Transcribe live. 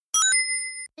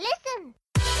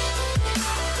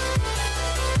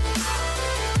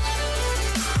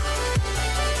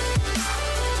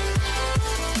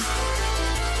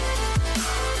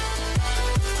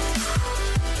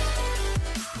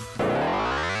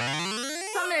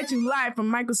at you live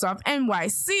from Microsoft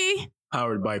NYC.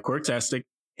 Powered by Corktastic.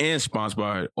 And sponsored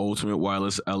by Ultimate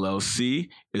Wireless LLC.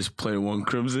 It's Player One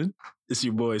Crimson. It's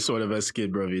your boy, Sort of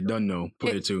S-Kid, bro. You don't know.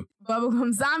 Player 2.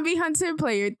 Bubblegum Zombie Hunter,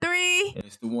 Player 3. And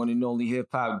it's the one and only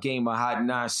hip-hop gamer, Hot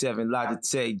 97,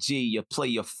 Logitech G, your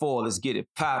Player 4. Let's get it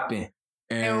popping.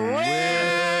 And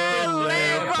we'll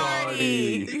live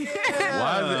party.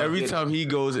 Why is it every time he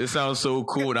goes, it sounds so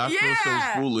cool and I feel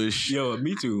so foolish? Yo,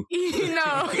 me too. You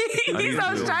know, he's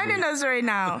outshining us right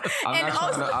now. I'm not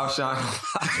trying to outshine.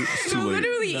 So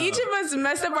literally, each of us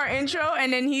messed up our intro,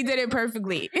 and then he did it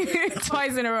perfectly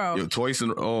twice in a row. Yo, twice in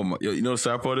you know the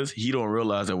sad part is he don't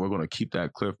realize that we're gonna keep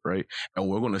that clip right, and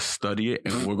we're gonna study it,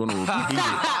 and we're gonna repeat it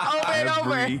over and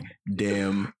every over.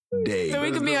 damn day. So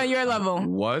we can be on your level.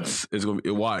 What? It's gonna be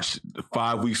watch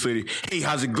 5 weeks later. Hey,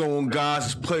 how's it going, guys?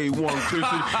 It's Play One Crimson.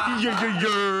 Like,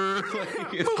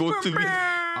 it's going to be.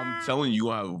 I'm telling you,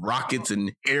 I have rockets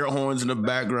and air horns in the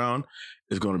background.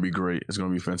 It's going to be great. It's going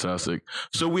to be fantastic.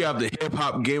 So we have the hip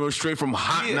hop gamer straight from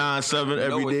Hot 97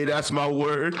 every day. That's my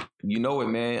word. You know it,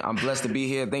 man. I'm blessed to be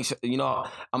here. Thanks. You know,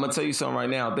 I'm gonna tell you something right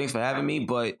now. Thanks for having me.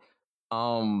 But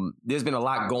there's been a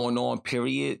lot going on.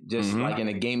 Period. Just like in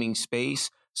the gaming space.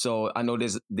 So I know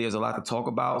there's a lot to talk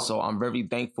about. So I'm very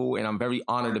thankful and I'm very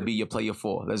honored to be your Player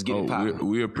 4. Let's get it popping.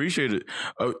 We appreciate it.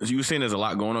 You were saying there's a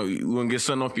lot going on. You want to get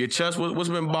something off your chest? What's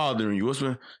been bothering you? What's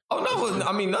been? Oh no,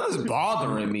 I mean nothing's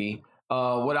bothering me.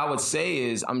 What I would say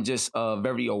is I'm just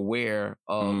very aware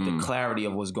of the clarity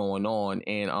of what's going on,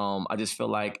 and I just feel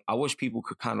like I wish people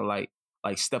could kind of like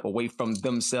step away from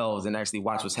themselves and actually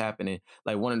watch what's happening.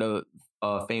 Like one of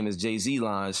the famous Jay-Z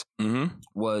lines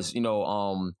was, you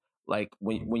know, like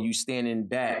when you standing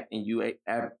back and you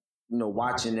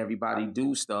watching everybody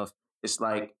do stuff, it's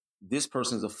like this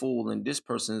person's a fool and this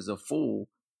person is a fool.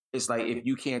 It's like if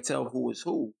you can't tell who is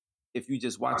who, if you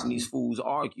just watching these fools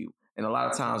argue. And a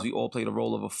lot of times we all play the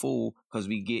role of a fool because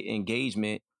we get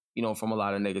engagement, you know, from a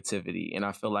lot of negativity. And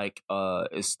I feel like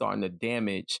it's starting to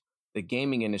damage the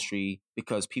gaming industry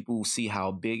because people see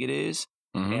how big it is.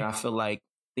 And I feel like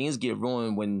things get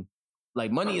ruined when,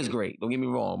 like, money is great. Don't get me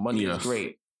wrong. Money is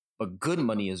great. But good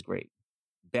money is great.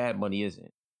 Bad money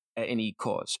isn't at any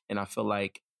cost. And I feel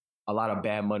like a lot of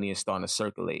bad money is starting to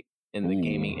circulate in the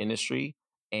gaming industry.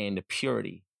 And the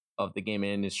purity of the gaming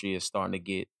industry is starting to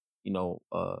get,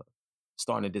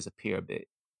 starting to disappear a bit.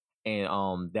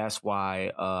 And that's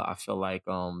why I feel like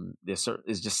it's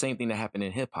just the same thing that happened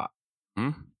in hip hop.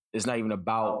 It's not even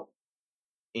about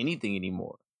anything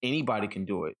anymore. Anybody can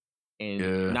do it.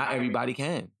 And not everybody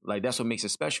can. Like, that's what makes it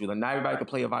special. Like, not everybody can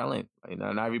play a violin. Like,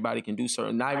 not everybody can do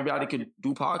not everybody can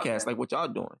do podcasts like what y'all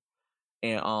doing.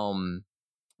 And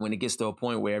when it gets to a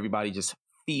point where everybody just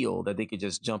feel that they could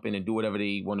just jump in and do whatever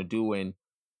they want to do and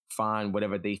find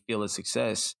whatever they feel is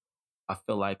success, I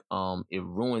feel like it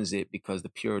ruins it because the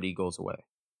purity goes away.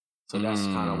 So that's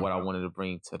kind of what I wanted to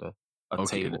bring to the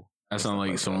table. That sounds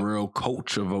like some real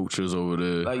culture vultures over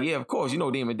there. Like, yeah, of course. You know,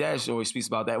 Damon Dash always speaks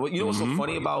about that. You know what's so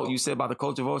funny about you said about the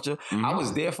culture vulture? I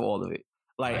was there for all of it.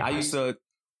 Like, I used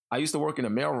to work in a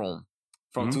mailroom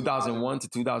from 2001 to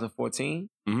 2014.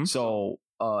 So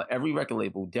every record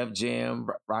label, Def Jam,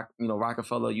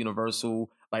 Rockefeller, Universal,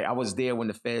 like I was there when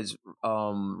the feds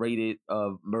raided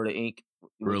Murder Inc.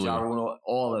 Really?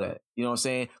 All of that. You know what I'm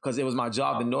saying? Because it was my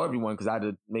job to know everyone because I had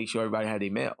to make sure everybody had their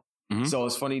mail. So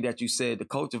it's funny that you said the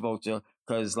culture vulture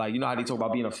because, like, you know how they talk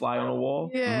about being a fly on the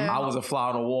wall? Yeah. I was a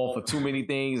fly on the wall for too many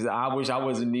things. I wish I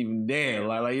wasn't even there.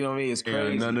 Like you know what I mean? It's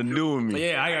crazy. Ain't nothing to do with me.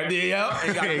 Yeah,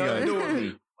 Ain't got nothing to do with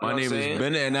me. My name is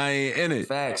Bennett and I ain't in it.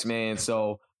 Facts, man.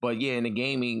 So, but yeah, in the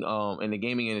gaming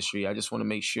industry, I just want to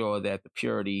make sure that the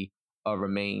purity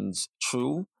remains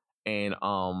true. And,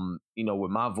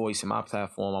 with my voice and my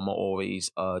platform, I'm going to always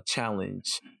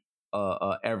challenge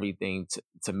everything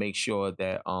to make sure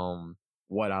that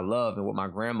what I love and what my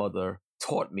grandmother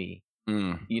taught me,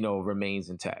 remains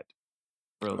intact.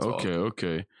 Real talk.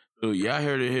 Okay. So y'all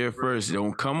heard it here first.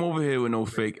 Don't come over here with no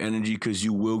fake energy because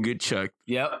you will get checked.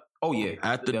 Yep. Oh yeah.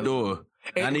 At the door.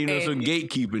 I need some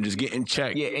gatekeeping, just getting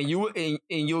checked. Yeah, and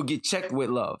you'll get checked with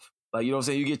love. Like, you know what I'm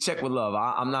saying? You get checked with love.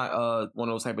 I'm not one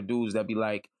of those type of dudes that be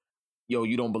like, yo,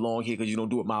 you don't belong here because you don't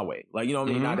do it my way. Like, you know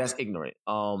what I mean? Nah, that's ignorant.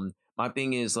 My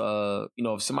thing is,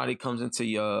 if somebody comes into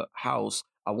your house,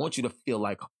 I want you to feel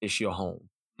like it's your home.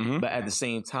 But at the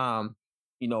same time,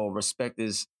 respect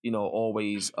is,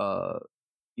 always, a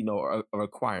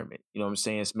requirement. You know what I'm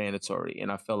saying? It's mandatory.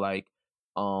 And I feel like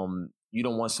you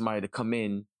don't want somebody to come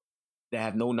in that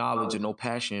have no knowledge or no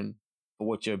passion for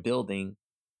what you're building,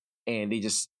 and they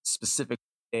just specifically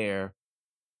tear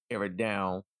it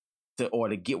down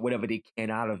to get whatever they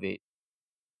can out of it,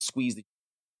 squeeze the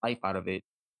life out of it,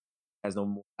 has no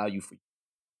more value for you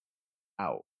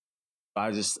out.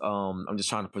 I'm just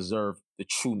trying to preserve the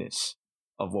trueness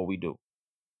of what we do.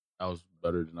 That was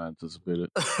better than I anticipated.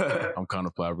 I'm kind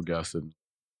of flabbergasted.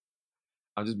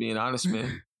 I'm just being honest,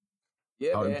 man.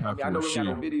 Yeah, How man. I know impactful we was got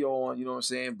no she? video on, you know what I'm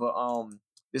saying? But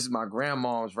this is my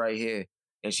grandma's right here.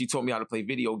 And she taught me how to play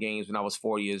video games when I was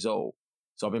 4 years old.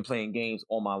 So I've been playing games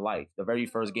all my life. The very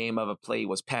first game I ever played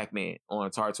was Pac-Man on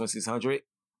Atari 2600.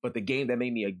 But the game that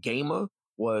made me a gamer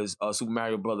was Super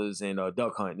Mario Brothers and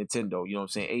Duck Hunt, Nintendo, you know what I'm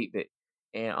saying, 8-bit.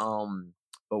 And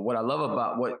but what I love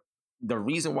about the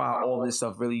reason why all this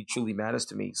stuff really truly matters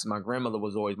to me is my grandmother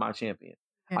was always my champion.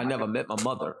 I never met my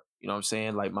mother, you know what I'm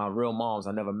saying? Like my real moms,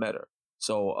 I never met her.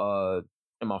 So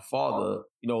and my father,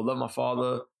 you know, love my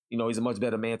father. You know, he's a much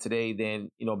better man today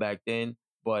than, you know, back then.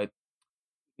 But,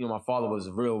 you know, my father was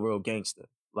a real gangster,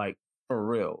 like for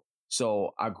real.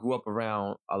 So I grew up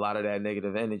around a lot of that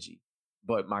negative energy.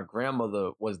 But my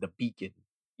grandmother was the beacon,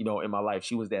 you know, in my life.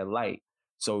 She was that light.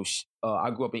 So I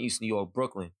grew up in East New York,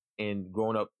 Brooklyn. And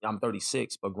growing up, I'm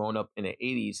 36, but growing up in the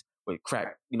 80s with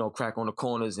crack on the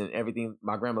corners and everything,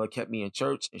 my grandmother kept me in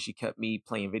church and she kept me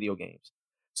playing video games.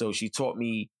 So she taught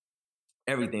me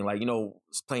everything, like, you know,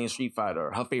 playing Street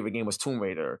Fighter. Her favorite game was Tomb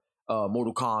Raider,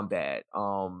 Mortal Kombat.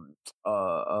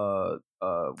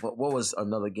 What was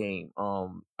another game?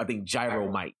 I think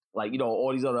Gyromite. Like, you know,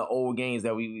 all these other old games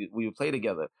that we would play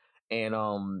together. And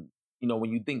you know,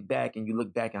 when you think back and you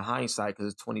look back in hindsight,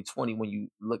 because it's 2020, when you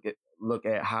look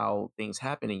at how things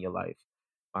happen in your life,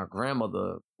 my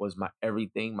grandmother was my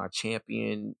everything, my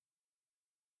champion.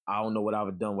 I don't know what I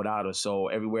would have done without her. So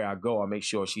everywhere I go, I make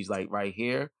sure she's like right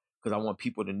here, because I want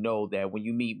people to know that when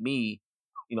you meet me,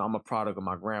 you know, I'm a product of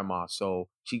my grandma. So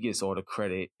she gets all the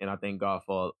credit. And I thank God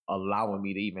for allowing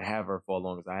me to even have her for as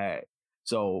long as I had.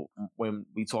 So when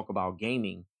we talk about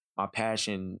gaming, my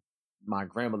passion, my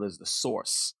grandmother is the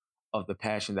source of the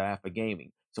passion that I have for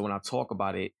gaming. So when I talk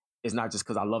about it, it's not just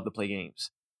because I love to play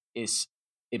games.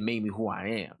 It made me who I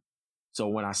am. So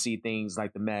when I see things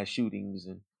like the mass shootings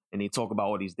and they talk about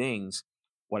all these things,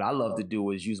 what I love to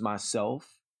do is use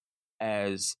myself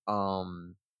as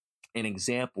an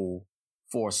example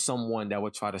for someone that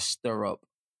would try to stir up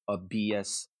a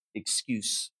BS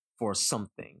excuse for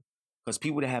something. Because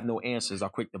people that have no answers are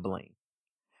quick to blame.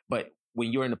 But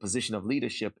when you're in a position of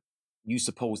leadership, you're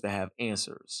supposed to have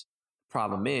answers.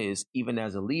 Problem is, even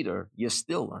as a leader, you're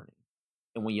still learning.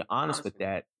 And when you're honest with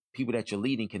that, people that you're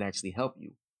leading can actually help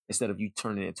you instead of you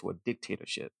turning it into a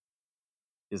dictatorship.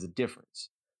 There's a difference.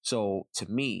 So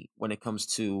to me, when it comes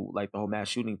to like the whole mass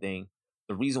shooting thing,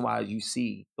 the reason why you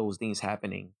see those things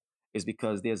happening is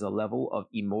because there's a level of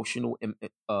emotional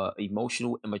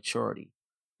immaturity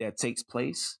that takes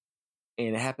place,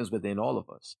 and it happens within all of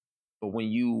us. But when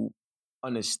you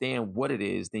understand what it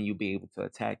is, then you'll be able to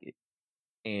attack it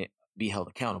and be held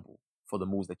accountable for the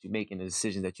moves that you make and the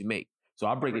decisions that you make. So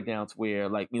I break it down to where,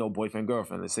 like, you know, boyfriend,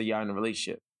 girlfriend, let's say you're in a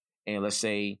relationship, and let's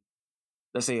say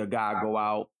a guy go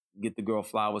out, get the girl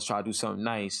flowers, try to do something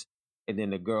nice, and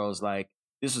then the girl's like,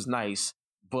 this was nice,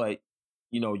 but,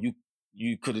 you know,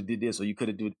 you could have did this or you could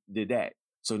have did that.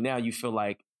 So now you feel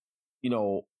like, you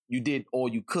know, you did all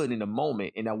you could in the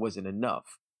moment and that wasn't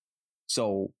enough.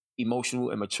 So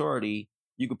emotional immaturity,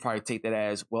 you could probably take that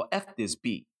as, well, F this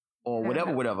beat or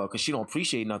whatever, because she don't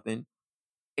appreciate nothing.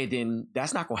 And then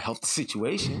that's not going to help the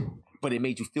situation, but it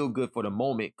made you feel good for the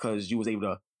moment because you was able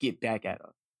to get back at her.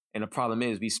 And the problem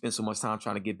is we spend so much time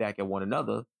trying to get back at one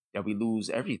another that we lose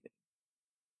everything.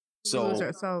 So lose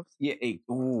ourselves. Yeah,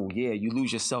 you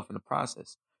lose yourself in the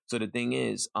process. So the thing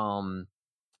is,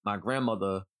 my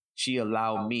grandmother, she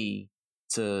allowed me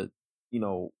to, you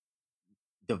know,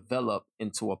 develop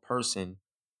into a person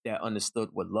that understood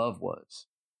what love was.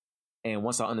 And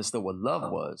once I understood what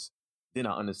love was, then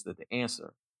I understood the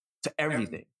answer to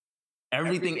everything.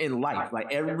 Everything in life,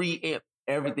 like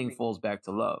everything falls back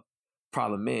to love.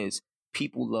 Problem is,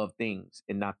 people love things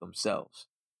and not themselves.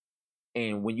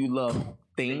 And when you love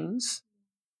things,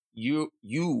 who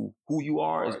you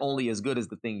are is only as good as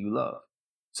the thing you love.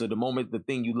 So the moment the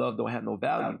thing you love don't have no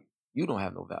value, you don't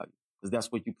have no value, because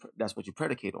that's what you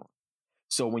predicate on.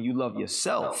 So when you love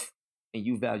yourself and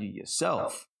you value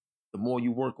yourself, the more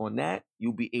you work on that,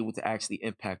 you'll be able to actually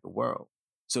impact the world.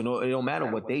 So no, it don't matter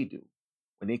what they do.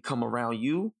 When they come around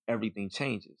you, everything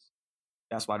changes.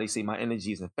 That's why they say my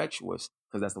energy is infectious,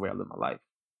 because that's the way I live my life.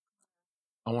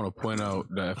 I want to point out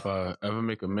that if I ever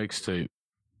make a mixtape,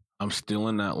 I'm still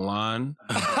in that line.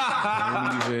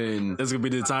 I don't even. That's gonna be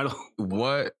the title.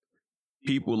 What?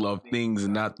 People love things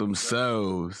and not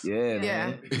themselves. Yeah,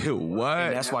 man. What?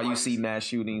 And that's why you see mass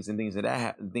shootings and things of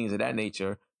that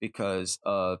nature, because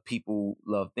people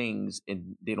love things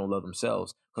and they don't love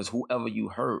themselves. Because whoever you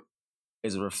hurt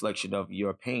is a reflection of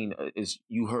your pain. Is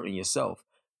you hurting yourself.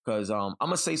 Because I'm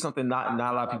gonna say something. Not a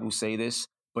lot of people say this,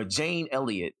 but Jane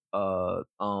Elliott,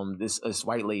 this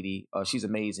white lady, she's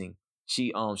amazing.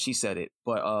 She said it.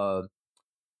 But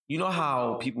you know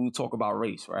how people talk about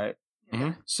race, right?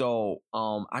 Mhm. So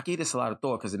I gave this a lot of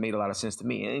thought because it made a lot of sense to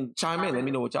me. And chime in, let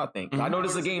me know what y'all think. I know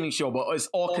this is a gaming show, but it's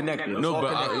all connected. It's No, all but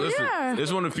connected. listen, Yeah.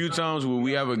 it's one of the few times where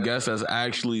we have a guest that's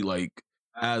actually like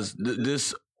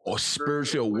this or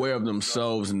spiritually aware of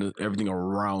themselves and everything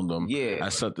around them. Yeah.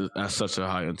 At such a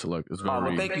high intellect. It's very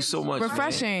Well, thank you so much. man.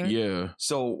 Refreshing. Yeah.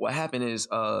 So what happened is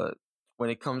when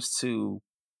it comes to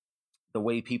the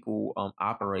way people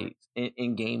operate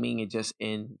in gaming and just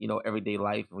in everyday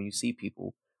life, when you see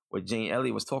people, what Jane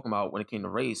Elliott was talking about when it came to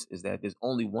race is that there's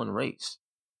only one race.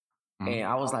 Mhm. And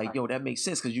I was like, yo, that makes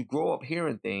sense because you grow up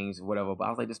hearing things or whatever. But I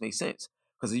was like, this makes sense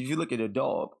because if you look at a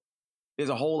dog, there's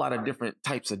a whole lot of different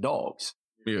types of dogs,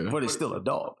 Yeah. but it's still a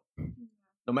dog.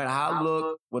 No matter how it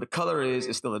look, what the color is,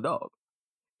 it's still a dog.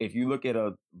 If you look at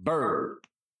a bird,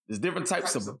 there's different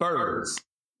types of birds.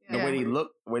 The way they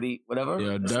look, whatever.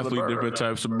 Yeah, it's still a definitely bird. different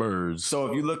types of birds. So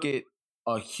if you look at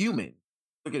a human,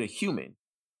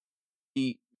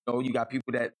 you got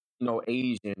people that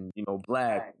Asian,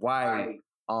 black, white,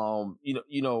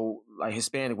 like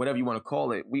Hispanic, whatever you want to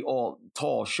call it. We all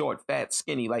tall, short, fat,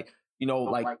 skinny, like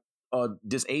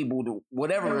disabled,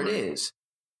 whatever it is.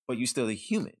 But you still a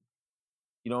human.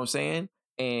 You know what I'm saying?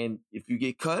 And if you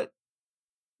get cut,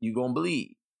 you gonna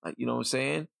bleed. Like, you know what I'm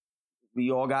saying?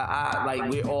 We all got eyes. Like,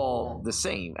 we're all the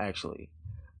same, actually.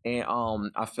 And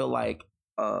I feel like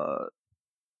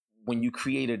when you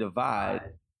create a divide,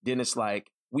 then it's like,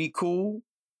 we cool,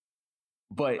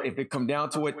 but if it come down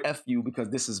to it, F you, because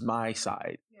this is my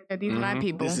side. Yeah, these are my Mhm.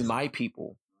 people. This is my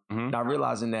people. Mhm. Not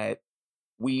realizing that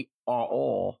we are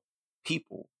all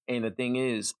people. And the thing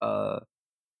is,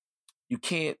 you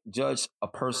can't judge a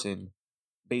person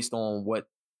based on what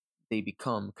they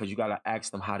become because you got to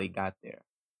ask them how they got there.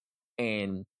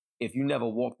 And if you never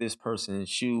walked this person's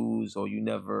shoes or you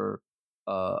never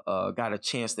got a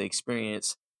chance to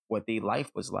experience what their life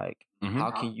was like, Mhm.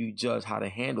 how can you judge how to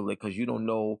handle it? Because you don't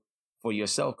know for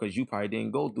yourself because you probably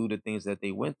didn't go through the things that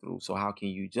they went through. So how can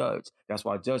you judge? That's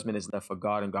why judgment is left for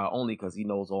God and God only because he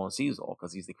knows all and sees all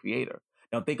because he's the creator.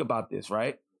 Now think about this,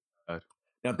 right? Right.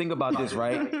 Now think about this,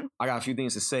 right? I got a few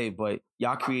things to say, but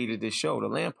y'all created this show, The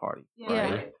Land Party, Yeah.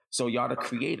 right? So y'all the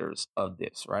creators of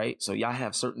this, right? So y'all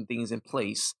have certain things in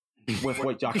place with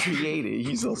what y'all created.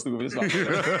 He's so stupid. It's like,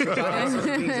 y'all have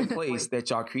certain things in place that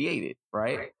y'all created,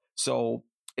 right? So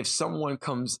if someone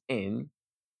comes in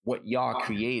what y'all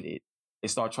created and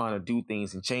start trying to do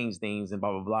things and change things and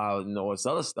blah, blah, blah, and all this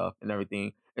other stuff and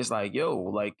everything, it's like, yo,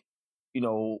 like,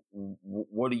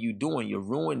 what are you doing? You're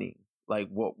ruining like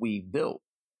what we built.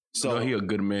 So he a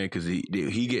good man because he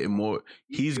getting more.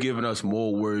 He's giving us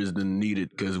more words than needed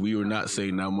because we were not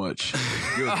saying that much.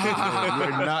 we're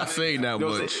not saying that you know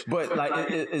what I'm much. saying? But like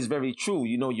it's very true.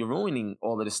 You're ruining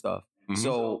all of this stuff. Mhm.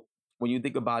 So when you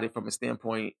think about it from a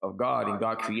standpoint of God, and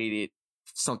God created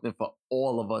something for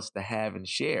all of us to have and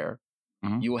share,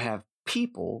 Mhm. you will have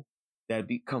people that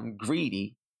become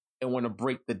greedy and want to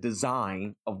break the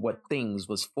design of what things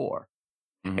was for.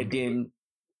 Mhm. And then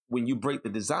when you break the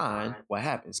design, what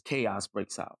happens? Chaos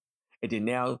breaks out. And then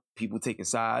now people taking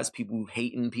sides, people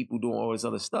hating, people doing all this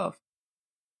other stuff.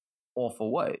 All for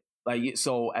what? Like,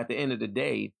 so at the end of the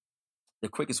day, the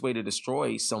quickest way to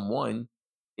destroy someone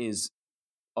is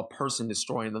a person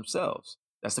destroying themselves.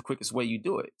 That's the quickest way you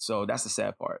do it. So that's the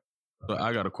sad part. So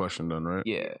I got a question then, right?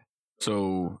 Yeah.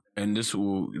 So, and this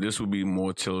will be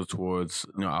more tailored towards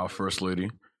our first lady.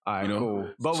 All right, You know,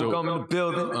 cool. Bubblegum so- in the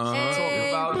building. Talking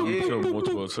about I'm sure yeah. more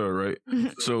towards her, right?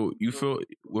 So you feel,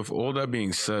 with all that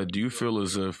being said, do you feel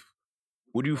as if,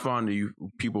 what do you find that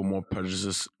people more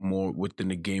prejudiced more within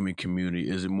the gaming community?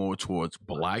 Is it more towards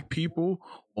black people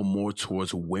or more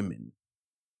towards women?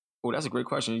 Oh, that's a great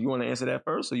question. You want to answer that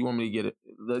first, or you want me to get it?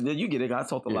 You get it. I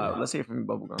talked a lot. Let's hear from you,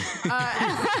 Bubblegum.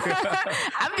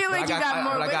 I feel like you got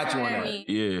more. But I got you on wisdom that. than me.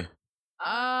 Yeah.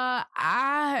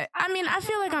 I mean, I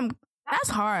feel like that's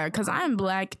hard because I'm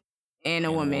black and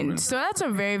a woman. So that's a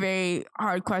very, very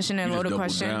hard question and You just loaded double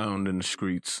question. down in the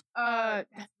streets. That's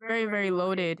very, very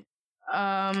loaded.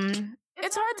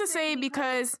 It's hard to say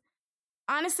because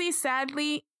honestly,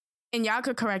 sadly, and y'all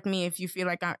could correct me if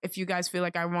you guys feel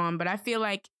like I'm wrong, but I feel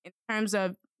like in terms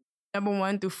of number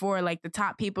 1 through 4, like the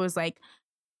top people is like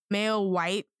male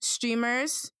white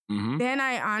streamers. Mm-hmm. Then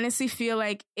I honestly feel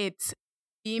like it's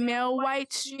female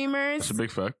white streamers. That's a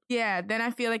big fact. Yeah, then I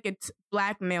feel like it's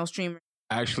black male streamers.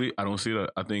 Actually, I don't see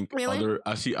that. I think Really?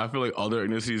 I feel like other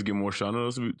ethnicities get more shine on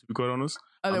us, to be quite honest.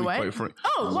 I'll be Other what? quite frank.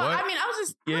 Oh, well, What? I mean, I was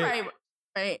just Yeah.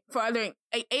 right. For other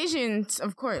Asians,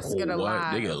 of course, get a What?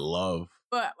 lot. They get love.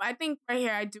 But I think right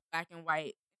here I do black and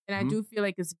white, and I Mhm. do feel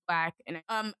like it's black, and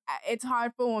it's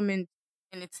hard for women,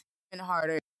 and it's even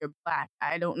harder if you're black.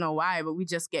 I don't know why, but we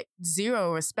just get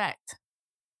zero respect.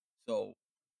 So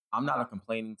I'm not a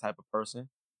complaining type of person.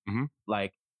 Mhm.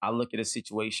 Like I look at a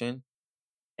situation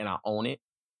and I own it,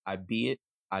 I be it,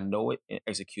 I know it, and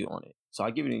execute on it. So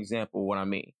I'll give you an example of what I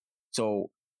mean. So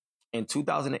in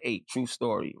 2008, true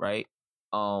story, right?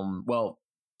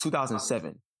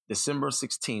 2007, December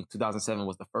 16th, 2007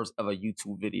 was the first ever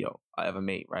YouTube video I ever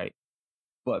made, right?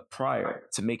 But prior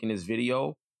to making this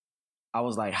video, I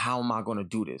was like, how am I going to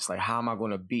do this? Like, how am I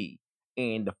going to be?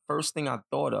 And the first thing I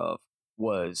thought of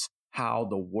was how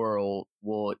the world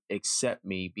would accept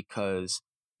me because,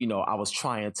 you know, I was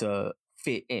trying to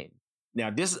fit in.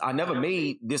 Now, I never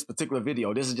made this particular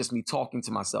video. This is just me talking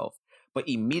to myself. But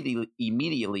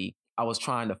immediately, I was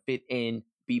trying to fit in,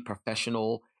 be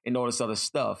professional, and all this other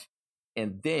stuff.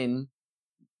 And then,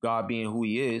 God being who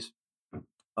He is,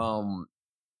 God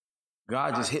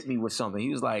just hit me with something. He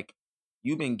was like,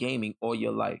 "You've been gaming all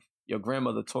your life. Your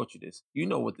grandmother taught you this. You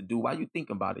know what to do. Why you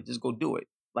thinking about it? Just go do it."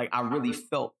 Like I really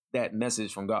felt that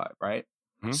message from God, right?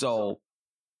 Mhm. So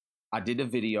I did a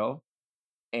video,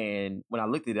 and when I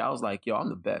looked at it, I was like, "Yo, I'm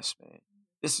the best, man.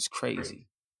 This is crazy."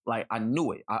 Like I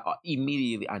knew it. I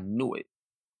immediately knew it.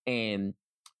 And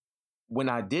when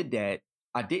I did that,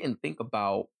 I didn't think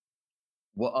about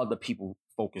what other people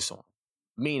focus on.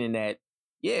 Meaning that,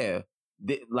 yeah,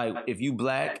 like if you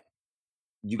black,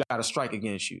 you got a strike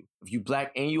against you. If you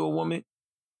black and you a woman,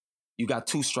 you got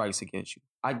 2 strikes against you.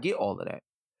 I get all of that.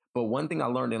 But one thing I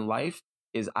learned in life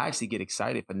is I actually get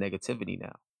excited for negativity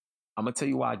now. I'm going to tell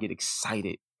you why I get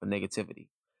excited for negativity.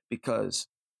 Because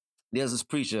there's this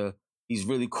preacher, he's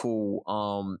really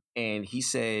cool. And he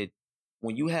said,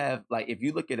 when you have, like, if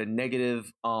you look at a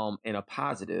negative and a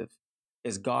positive,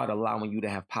 it's God allowing you to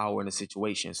have power in a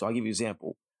situation. So I'll give you an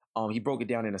example. He broke it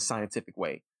down in a scientific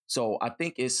way. So I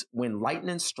think it's when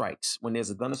lightning strikes, when there's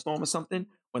a thunderstorm or something,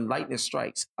 when lightning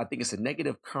strikes, I think it's a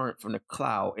negative current from the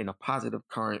cloud and a positive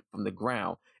current from the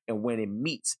ground. And when it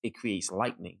meets, it creates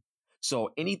lightning.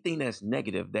 So anything that's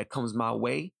negative that comes my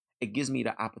way, it gives me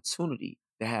the opportunity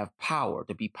to have power,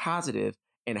 to be positive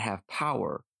and have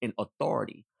power and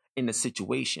authority in the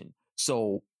situation.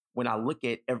 So when I look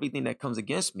at everything that comes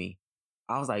against me,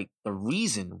 I was like, the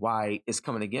reason why it's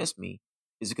coming against me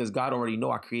is because God already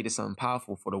know I created something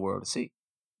powerful for the world to see.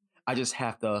 I just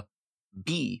have to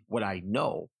be what I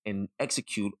know and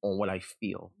execute on what I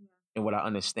feel and what I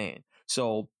understand.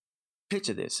 So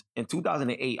picture this. In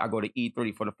 2008, I go to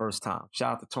E3 for the first time.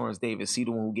 Shout out to Torrance Davis. He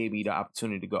the one who gave me the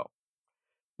opportunity to go.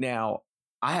 Now,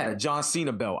 I had a John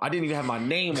Cena belt. I didn't even have my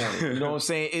name on it. You know what I'm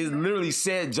saying? It literally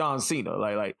said John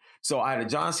Cena. So I had a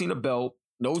John Cena belt,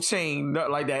 no chain,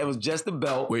 nothing like that. It was just a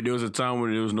belt. Wait, there was a time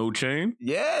when there was no chain?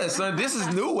 Yeah, son, this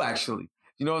is new, actually.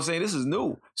 You know what I'm saying? This is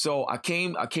new. So I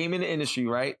came in the industry,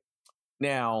 right?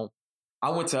 Now,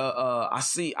 I went to, I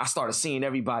started seeing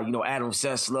everybody, you know, Adam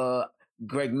Sessler,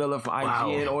 Greg Miller from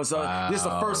IGN, or something. Wow. This is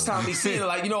the first time they seen it.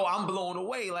 Like, you know, I'm blown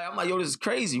away. Like, I'm like, yo, this is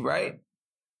crazy, right?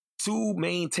 2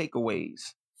 main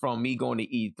takeaways from me going to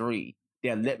E3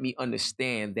 that let me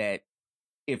understand that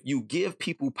if you give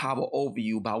people power over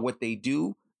you by what they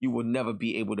do, you will never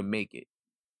be able to make it,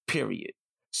 period.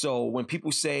 So when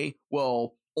people say,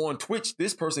 well, on Twitch,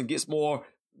 this person gets more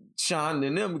shine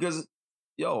than them because,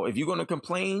 yo, if you're going to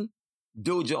complain,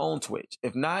 build your own Twitch.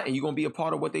 If not, and you're going to be a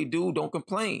part of what they do, don't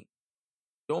complain.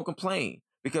 Don't complain.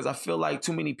 Because I feel like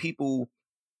too many people,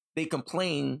 they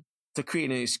complain to create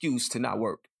an excuse to not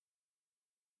work.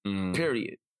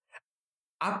 Period.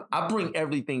 I bring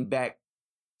everything back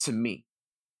to me.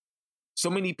 So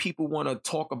many people want to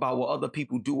talk about what other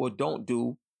people do or don't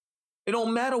do. It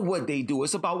don't matter what they do.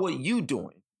 It's about what you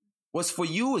doing. What's for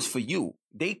you is for you.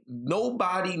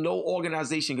 Nobody, no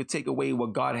organization can take away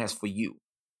what God has for you.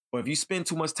 But if you spend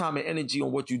too much time and energy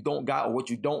on what you don't got or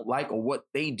what you don't like or what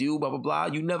they do, blah, blah, blah,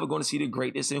 you're never going to see the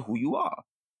greatness in who you are.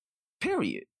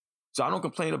 Period. So I don't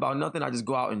complain about nothing. I just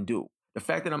go out and do. The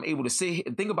fact that I'm able to sit here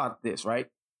and think about this, right?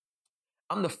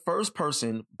 I'm the first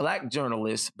person, black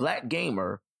journalist, black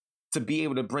gamer, to be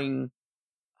able to bring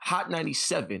Hot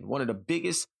 97, one of the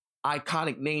biggest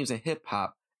iconic names in hip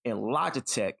hop, and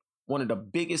Logitech, one of the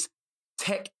biggest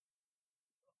tech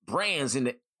brands in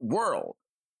the world,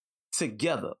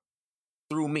 together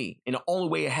through me. And the only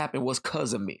way it happened was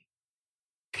because of me.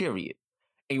 Period.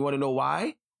 And you want to know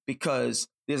why? Because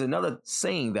there's another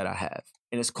saying that I have,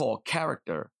 and it's called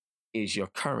character is your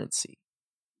currency.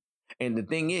 And the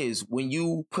thing is, when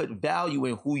you put value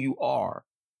in who you are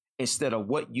instead of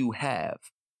what you have,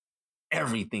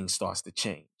 everything starts to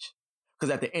change.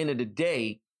 Because at the end of the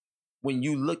day, when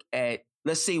you look at,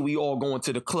 let's say we all going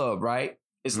to the club, right?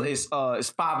 It's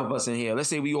 5 of us in here. Let's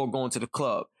say we all going to the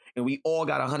club and we all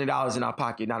got $100 in our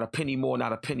pocket, not a penny more,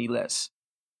 not a penny less.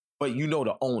 But you know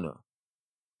the owner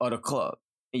of the club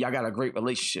and y'all got a great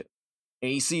relationship.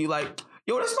 And he see you like,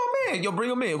 yo, that's my man. Yo, bring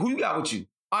him in. Who you got with you?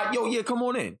 All right, yo, yeah, come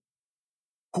on in.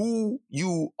 Who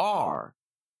you are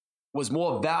was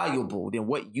more valuable than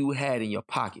what you had in your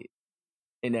pocket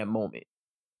in that moment.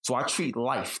 So I treat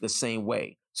life the same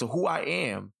way. So who I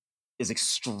am is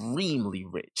extremely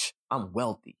rich. I'm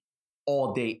wealthy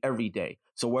all day, every day.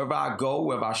 So wherever I go,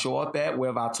 wherever I show up at,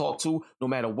 wherever I talk to, no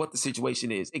matter what the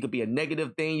situation is, it could be a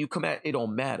negative thing you come at, it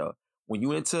don't matter. When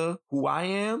you into who I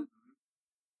am,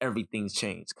 everything's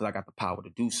changed because I got the power to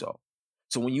do so.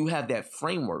 So when you have that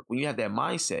framework, when you have that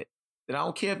mindset, then I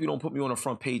don't care if you don't put me on the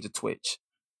front page of Twitch.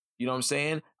 You know what I'm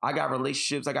saying? I got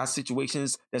relationships, I got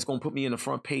situations that's going to put me in the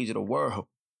front page of the world.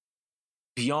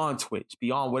 Beyond Twitch,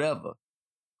 beyond whatever.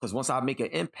 Because once I make an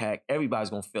impact, everybody's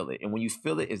going to feel it. And when you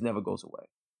feel it, it never goes away.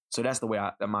 So that's the way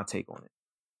that's my take on it.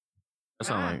 That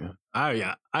sound like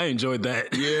I enjoyed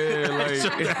that. Yeah, like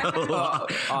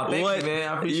thank you, man.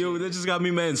 I appreciate Yo, that just got me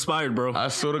mad inspired, bro. I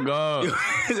swear to God.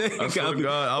 I swear to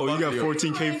God. Oh, you got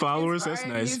 14K followers? That's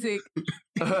nice. Music.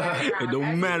 It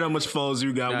don't matter how much followers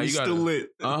you got. Nah, We you still gotta- lit.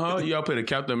 You gotta play the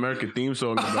Captain America theme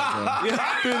song in the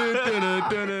background.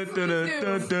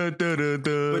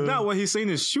 But now what he's saying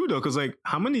is true though, because like,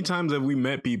 how many times have we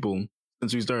met people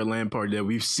since we started LAN Party that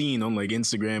we've seen on like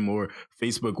Instagram or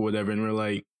Facebook or whatever, and we're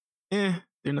like, they're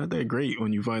not that great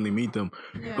when you finally meet them.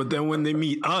 Yeah. But then when they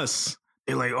meet us,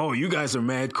 they're like, oh, you guys are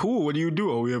mad cool. What do you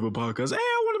do? Oh, we have a podcast. Hey,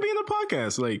 I want to be in the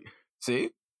podcast. Like,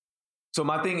 See? So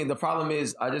my thing, the problem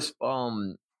is I just,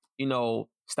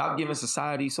 stop giving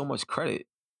society so much credit.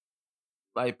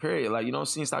 Like, period. Like, you know what I'm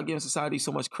saying? Stop giving society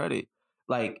so much credit.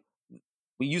 Like,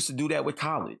 we used to do that with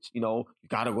college. You know, you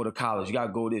got to go to college. You got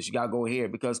to go this. You got to go here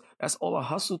because that's all a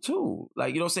hustle too.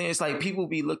 Like, you know what I'm saying? It's like people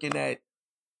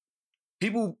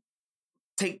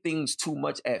take things too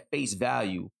much at face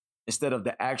value instead of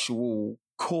the actual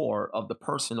core of the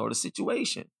person or the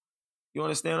situation. You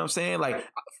understand what I'm saying? Like,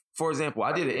 for example,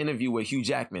 I did an interview with Hugh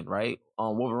Jackman, right?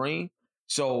 On Wolverine.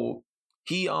 So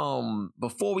he,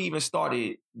 before we even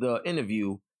started the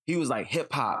interview, he was like,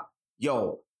 hip hop,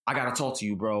 yo, I gotta talk to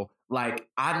you, bro. Like,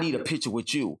 I need a picture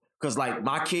with you. Cause like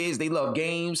my kids, they love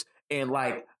games and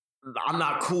like, I'm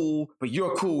not cool, but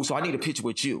you're cool. So I need a picture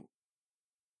with you.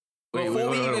 Before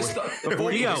we even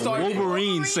started,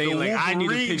 Wolverine saying like, I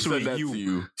need a picture with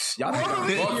you. Y'all think I'm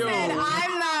Wolverine bugging. said,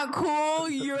 I'm not cool,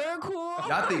 you're cool.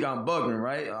 Y'all think I'm bugging,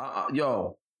 right? I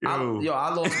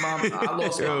lost my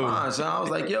mind. So I was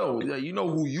like, yo, you know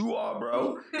who you are,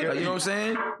 bro. Like, you know what I'm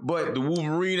saying? But The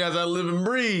Wolverine as I live and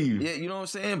breathe. yeah, you know what I'm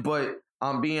saying? But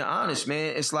I'm being honest,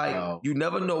 man. It's like you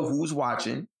never know who's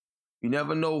watching. You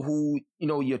never know who,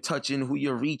 you're touching, who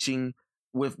you're reaching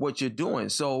with what you're doing.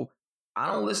 So I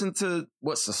don't listen to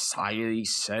what society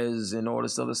says and all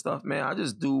this other stuff, man. I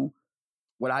just do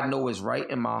what I know is right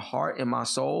in my heart, in my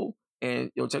soul, and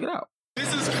check it out.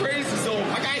 This is crazy. So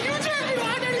I got Hugh Jackman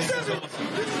on 97.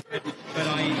 But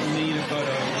I need a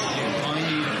photo. I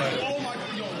need a photo. Oh my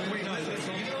God. Yo, wait, no,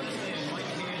 listen. You don't understand. My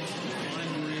kids,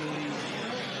 I'm really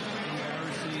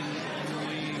embarrassing,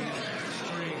 annoying,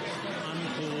 strict,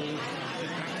 uncool. The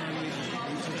fact I need to go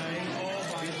today.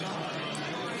 Oh my God.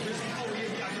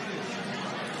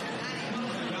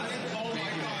 Oh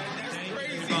my God. That's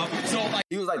crazy. So like,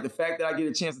 He was like, the fact that I get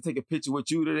a chance to take a picture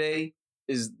with you today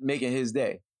is making his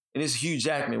day. And it's Hugh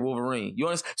Jackman, Wolverine. You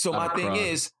understand? So my thing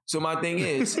is,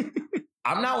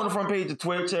 I'm not on the front page of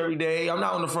Twitch every day. I'm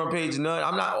not on the front page of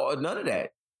I'm not none of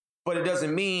that. But it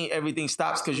doesn't mean everything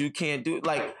stops because you can't do it.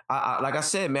 Like I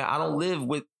said, man, I don't live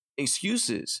with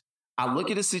excuses. I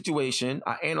look at a situation,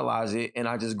 I analyze it, and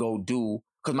I just go do,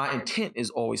 because my intent is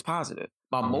always positive.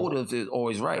 My motive is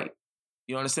always right.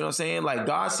 You understand what I'm saying? Like,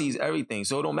 God sees everything.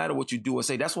 So it don't matter what you do or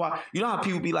say. That's why, you know how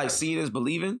people be like, seeing is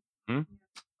believing?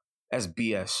 That's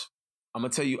BS. I'm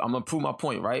gonna tell you, I'm gonna prove my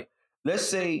point, right? Let's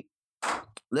say, you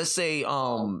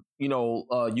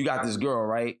got this girl,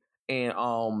 right? And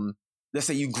let's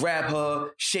say you grab her,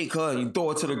 shake her, and you throw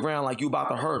her to the ground like you about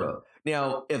to hurt her.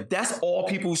 Now, if that's all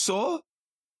people saw,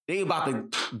 they about to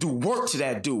do work to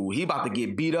that dude. He about to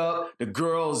get beat up. The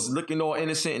girl's looking all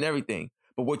innocent and everything.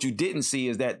 But what you didn't see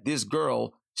is that this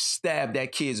girl stabbed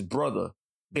that kid's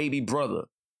baby brother,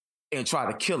 and tried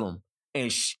to kill him. And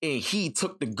he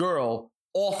took the girl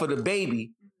off of the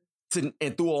baby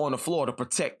and threw her on the floor to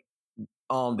protect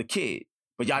the kid.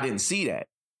 But y'all didn't see that.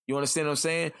 You understand what I'm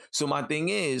saying? So my thing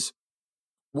is,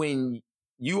 when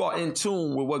you are in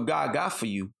tune with what God got for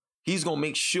you, he's going to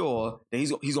make sure that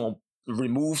he's going to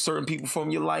remove certain people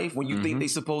from your life when you think they're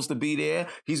supposed to be there.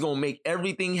 He's going to make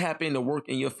everything happen to work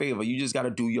in your favor. You just got to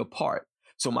do your part.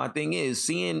 So my thing is,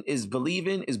 seeing is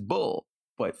believing is bull,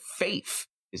 but faith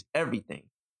is everything,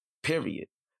 period.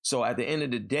 So at the end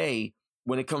of the day,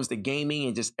 when it comes to gaming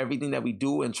and just everything that we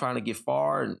do and trying to get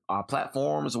far and our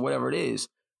platforms or whatever it is,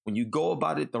 when you go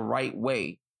about it the right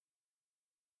way,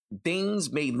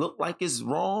 things may look like it's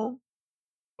wrong,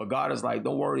 but God is like,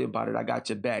 don't worry about it. I got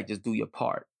your back. Just do your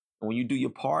part. And when you do your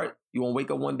part, you won't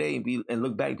wake up one day and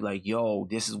look back and be like, yo,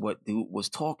 this is what dude was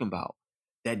talking about.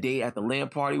 That day at the LAN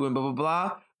party when blah, blah,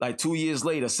 blah. Like 2 years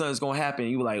later, something's going to happen.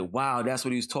 And you were like, wow, that's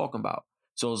what he was talking about.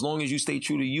 So as long as you stay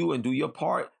true to you and do your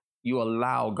part, you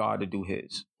allow God to do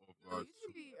his. You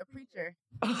should be a preacher.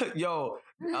 Yo,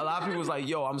 a lot of people was like,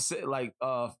 yo, I'm like,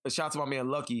 shout out to my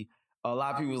man Lucky. A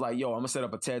lot of people was like, yo, I'm gonna set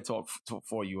up a TED talk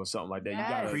for you or something like that. Yes.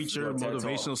 You got a Preacher,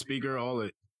 motivational speaker, all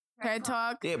it. TED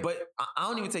Talk. Yeah, but I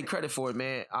don't even take credit for it,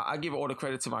 man. I give all the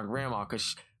credit to my grandma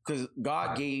because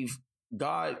God gave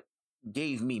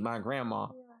me my grandma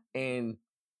and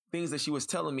things that she was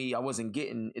telling me I wasn't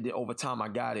getting. Over time, I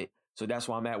got it. So that's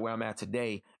why I'm at where I'm at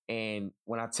today. And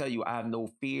when I tell you I have no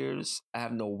fears, I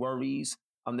have no worries,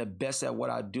 I'm the best at what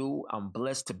I do. I'm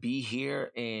blessed to be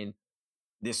here, and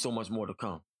there's so much more to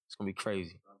come. It's gonna be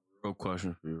crazy. Real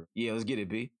question for you. Yeah, let's get it,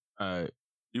 B. All right.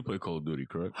 You play Call of Duty,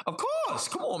 correct? Of course.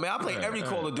 Come on, man. I play every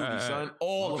Call of Duty, son.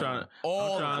 All of them.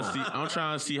 I'm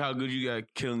trying to see how good you got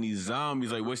killing these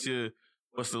zombies. Like, what's the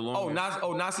longest?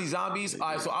 Nazi zombies. All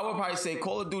right, so I would probably say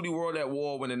Call of Duty World at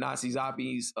War when the Nazi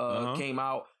zombies came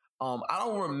out. I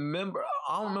don't remember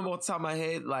off the top of my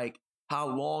head like how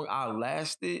long I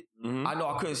lasted. I know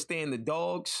I couldn't stand the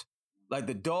dogs. Like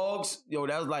the dogs, yo,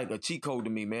 that was like a cheat code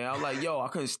to me, man. I was like, yo, I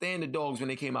couldn't stand the dogs when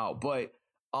they came out. But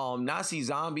Nazi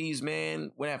zombies,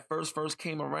 man, when that first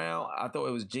came around, I thought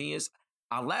it was genius.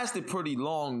 I lasted pretty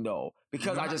long though,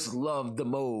 because I just loved the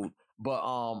mode. But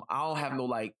I don't have no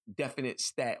like definite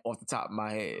stat off the top of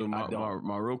my head. So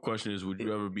my real question is, would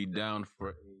you ever be down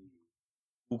for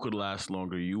who could last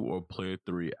longer, you or player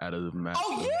 3 out of the match?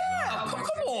 Oh yeah! Come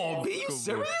on, B, you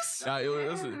serious?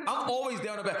 Listen. I'm always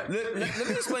down the back. Let me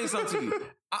explain something to you.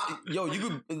 I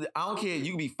don't care.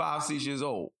 You could be 5-6 years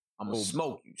old. I'm gonna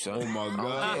smoke you, son. Oh my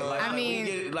God.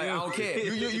 I don't care.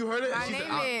 You heard it?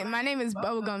 My name is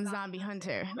Bubblegum Zombie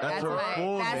Hunter. That's her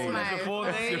full name. my That's her full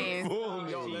name.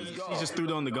 Yo, let's go. She just threw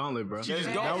down the gauntlet, bro. She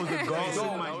just go. That was the Let's go.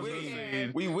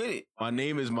 gauntlet. We with it. My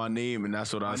name is my name, and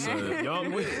that's what I said. Yup.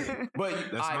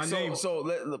 But That's my name.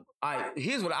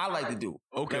 Here's what I like to do.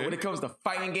 Okay. Like, when it comes to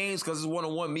fighting games, because it's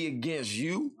 1-on-1 me against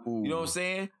you. Ooh. You know what I'm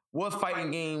saying? What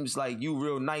fighting games like you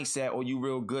real nice at or you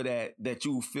real good at that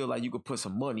you feel like you could put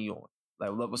some money on?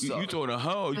 Like, what's up? You told her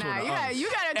how? You told her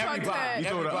You gotta talk Everybody. to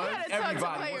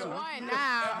Everybody. player What's up? one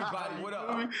now. Everybody, what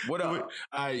up? What up?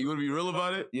 All right, you want to be real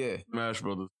about it? Yeah. Smash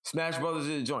Brothers. Smash Brothers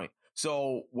is a joint.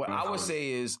 So what I would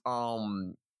say is,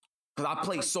 because I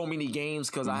play so many games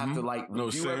because I have to like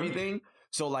review everything.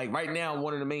 So like right now,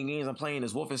 one of the main games I'm playing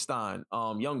is Wolfenstein,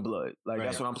 Youngblood. Like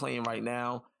that's what I'm playing right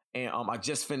now. And I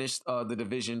just finished the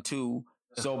Division 2.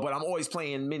 So, but I'm always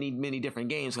playing many different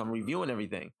games. So I'm reviewing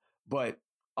everything. But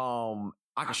I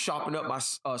can sharpen up my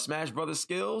Smash Brothers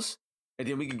skills, and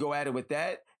then we could go at it with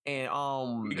that. And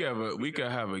we could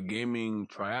have a gaming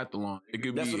triathlon. It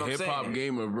could be That's what I'm hip hop saying.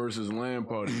 gamer versus LAN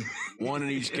party, one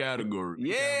in each category.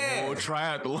 Yeah. Or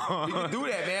triathlon. we can do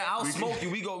that, man. I'll smoke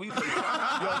you. We can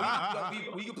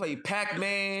play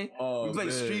Pac-Man. We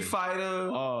play Street Fighter.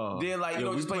 Then like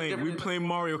we play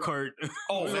Mario Kart.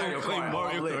 Mario Kart.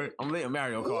 Mario Kart. I'm lit in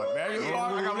Mario Kart. Mario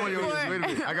Kart. I got one of yours. Wait a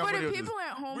minute. I got For one the of yours. people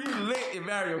at home, We lit in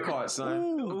Mario Kart, son.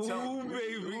 Ooh,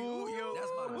 baby. That's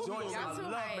my joint. Y'all I too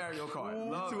love hype. Mario Kart.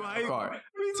 Love Too Mario hype. Kart.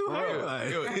 Me too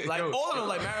hype. Like all of them,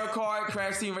 like Mario Kart,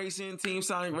 Crash Team Racing, Team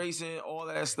Sonic Racing, all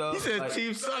that stuff. He said like,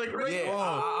 Team Sonic Racing. Yeah,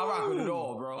 I rock with it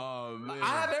all, bro. Oh, man.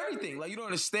 I have everything. Like you don't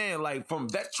understand. Like from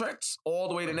Vectrex all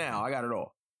the way to now, I got it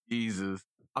all. Jesus.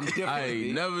 I'm different. I ain't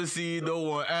B. never seen no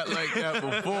one act like that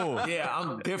before. Yeah,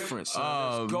 I'm different. Son.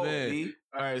 Oh, Let's go, man. B.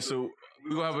 All right, so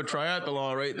we're going to have a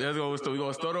triathlon, right? We're going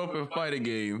to start off in a fighting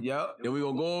game. Yep. Then we're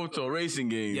going to go over to a racing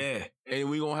game. Yeah. And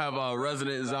we're going to have our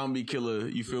resident zombie killer,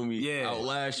 you feel me? Yeah.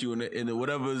 Outlast you in the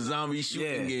whatever zombie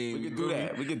shooting game. We you could feel do me?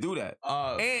 that. We could do that.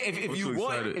 Uh, And if I'm you so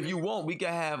want, excited. we could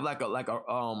have like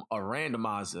a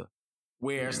randomizer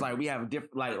where it's like we have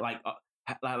different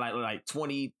like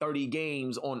 20, 30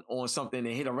 games on something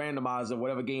and hit a randomizer,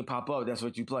 whatever game pop up, that's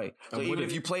what you play. So even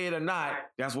if you play it or not,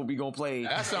 that's what we gonna play.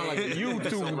 That sounds like a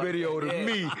YouTube video to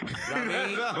me. You know what I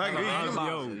mean? Like, Randomizer,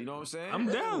 yo, you know what I'm saying? I'm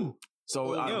down.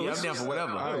 So I'm down for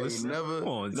whatever. I ain't never. Come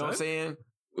on, You know what I'm saying?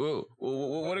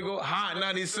 What it go? Hot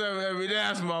 97 every day.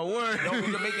 That's my word. No, we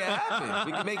can make it happen.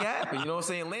 We can make it happen. You know what I'm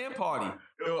saying? Land party.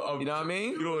 You know what I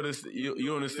mean? You understand?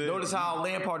 You understand? Notice how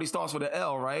land party starts with an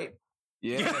L, right?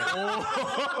 Yeah. Yeah.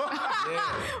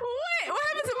 What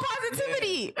happened to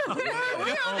positivity? We on that.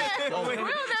 We on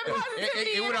that positivity.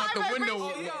 It went out the window.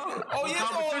 Oh yeah,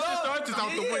 Competition starts, it's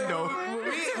out the window.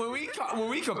 When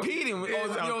we competing, you know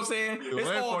what I'm saying? It's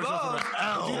land all party starts love. with an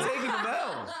L. You taking them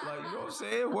L's. Like, you know what I'm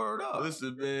saying? Word up.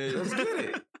 Listen, man. Let's get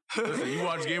it. Listen, you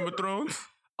watch Game of Thrones?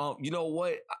 You know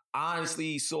what? I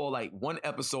honestly saw like one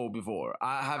episode before.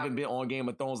 I haven't been on Game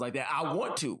of Thrones like that. I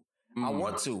want to.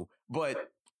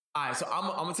 But all right, so I'm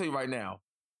gonna tell you right now,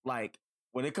 like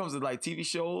when it comes to like TV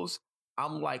shows,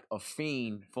 I'm like a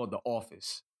fiend for The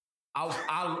Office.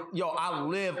 I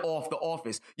live off The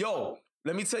Office. Yo,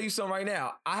 let me tell you something right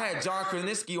now. I had John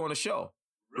Krasinski on the show.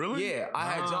 Really? Yeah, I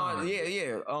had John.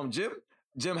 Yeah.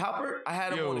 Jim Halpert, I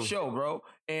had him on the show, bro.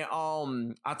 And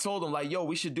I told him, like, yo,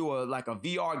 we should do a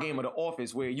VR game of The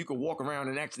Office where you could walk around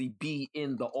and actually be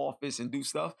in the office and do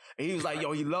stuff. And he was like,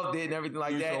 yo, he loved it and everything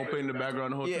like that. You in the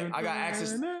background the whole time? I got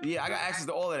access. Yeah, I got access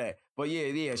to all of that. But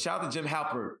yeah. Shout out to Jim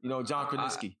Halpert, John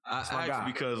Krasinski. I asked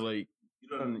because, like,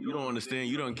 you don't understand.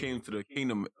 You done came to the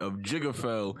kingdom of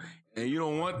Jiggerfell, and you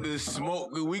don't want this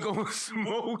smoke. We gonna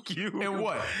smoke you. And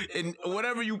what? And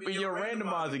whatever you in your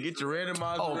randomizer, get your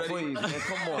randomizer. Oh, ready. please, man,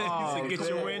 come on. Get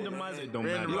your randomizer. Don't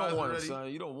matter. You don't want it,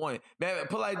 son. You don't want it. Man,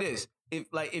 put it like this.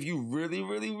 If you really,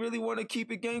 really, really want to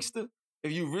keep it gangster,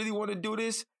 if you really want to do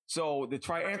this, so the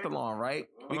triathlon, right?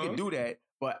 We can do that.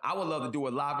 But I would love to do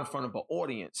it live in front of an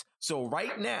audience. So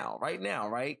right now,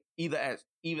 right? Either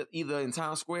in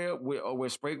Times Square where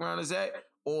Spray Ground is at,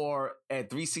 or at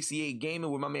 368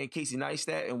 Gaming with my man Casey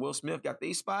Neistat and Will Smith got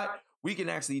their spot, we can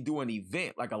actually do an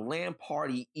event, like a LAN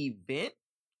party event.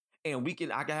 And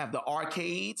I can have the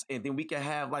arcades, and then we can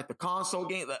have like the console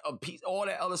game, all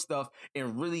that other stuff,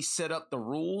 and really set up the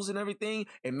rules and everything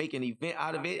and make an event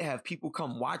out of it, have people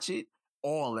come watch it,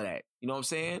 all of that. You know what I'm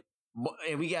saying?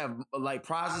 And we got like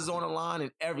prizes on the line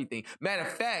and everything. Matter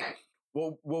of fact,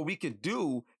 what we could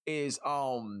do is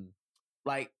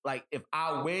like if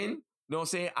I win, you know what I'm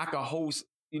saying, I could host.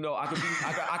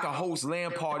 I could host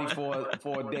LAN party for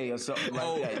a day or something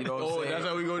like that. You know what I'm saying? That's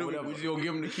how we gonna do. We just gonna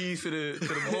give them the keys to the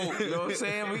boat. You know what I'm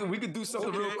saying? We could do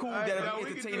something real cool that'll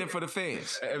be entertaining for the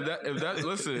fans. If that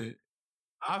listen.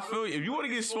 I feel you. If you want to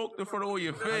get smoked in front of all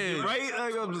your fans, right?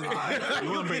 Like, I'm just,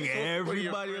 you want to bring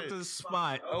everybody up to the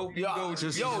spot. Oh, y'all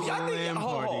think y'all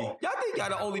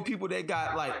the only people that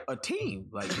got like a team?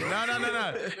 Like,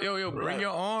 no. Yo, bring your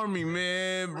army,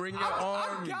 man. Bring your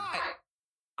army.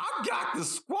 I got the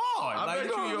squad. Like, you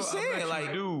know what I'm saying?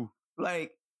 Like,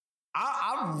 like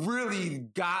I really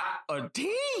got a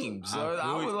team. So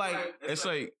I was like, it's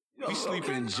like. We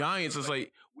sleeping giants. It's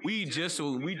like we just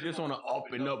on an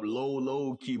up and up,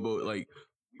 low keyboard. Like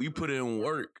we put in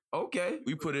work. Okay,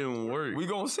 we put in work. We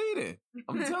gonna see then.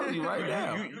 I'm telling you right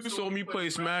now. You saw me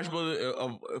play Smash Brothers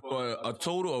for a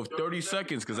total of 30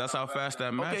 seconds because that's how fast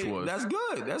that match was. That's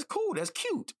good. That's cool. That's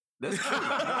cute. That's cute. You know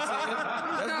what I'm saying?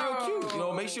 That's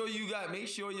real cute. Make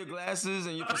sure your glasses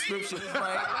and your prescription is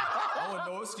right. I want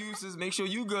no excuses. Make sure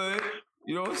you good.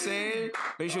 You know what I'm saying?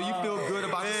 Make sure you feel good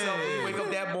about yourself when you wake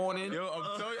up that morning. Yo,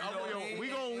 I'm telling you, we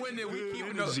gonna win it.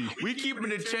 We keeping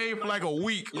the chain for like a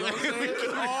week. You know what I'm saying?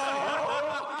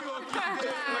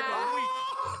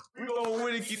 We gonna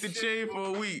win and keep the chain for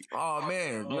a week. Oh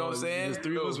man, you know what I'm saying? There's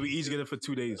 3 of us. We each get it for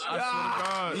 2 days. I swear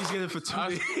to God, each get it for 2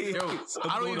 days. Yo,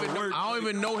 I don't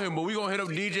even know him, but we gonna hit up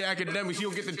DJ Academics.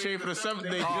 He'll get the chain for the 7th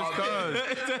day just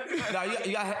cause. Now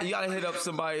you gotta hit up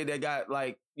somebody that got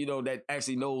like that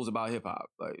actually knows about hip hop.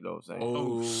 Like you know what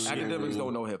I'm saying? Academics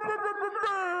don't know hip hop.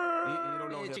 He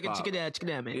don't know hip hop. Check it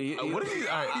out, man. What is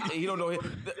he? He don't know.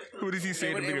 Who does he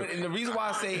say? And the reason why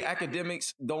I say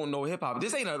academics don't know hip hop,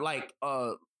 this ain't like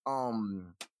I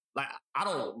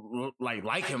don't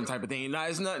like him type of thing. Nah,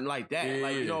 it's nothing like that. Yeah,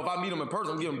 like if I meet him in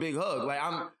person, I'm giving him a big hug. Like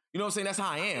I'm. You know what I'm saying? That's how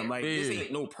I am. Like this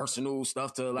ain't no personal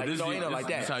stuff to like. Ain't nothing like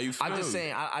that. How you feel. I'm just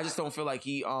saying. I just don't feel like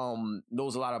he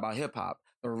knows a lot about hip hop.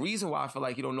 The reason why I feel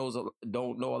like he don't know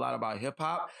a lot about hip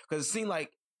hop because it seems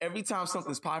like every time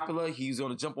something's popular, he's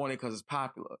gonna jump on it because it's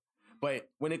popular. But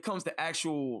when it comes to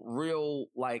actual real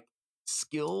like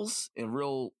skills and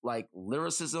real like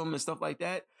lyricism and stuff like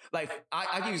that, like I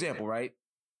give you an example, right?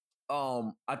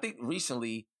 I think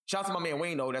recently, shout out to my man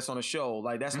Wayno that's on the show.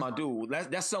 Like that's my dude.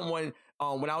 That's someone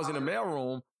when I was in the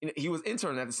mailroom, he was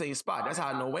interning at the same spot. That's how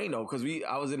I know Wayno, because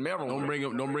I was in the mailroom. Don't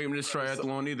bring him this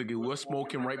triathlon either. We'll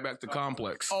smoke him right back to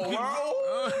Complex. Oh,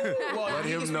 well, Let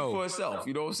he him can speak know. for himself.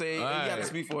 You know what I'm saying? He got to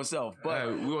speak for himself.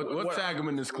 But We'll tag him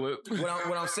in this clip.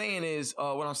 what I'm saying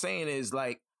is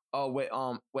like with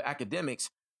academics.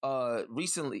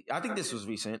 Recently, I think this was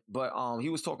recent, but he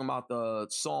was talking about the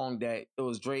song that it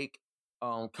was Drake,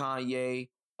 Kanye,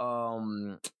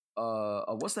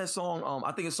 what's that song?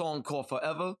 I think it's a song called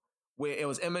Forever, where it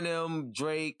was Eminem,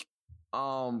 Drake,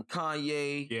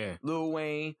 Kanye, Lil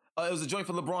Wayne. It was a joint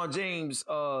for LeBron James,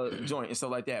 joint and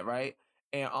stuff like that, right?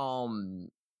 And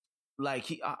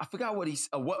like I forgot what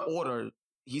order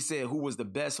he said who was the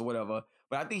best or whatever,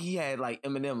 but I think he had like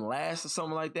Eminem last or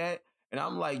something like that. And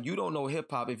I'm like, you don't know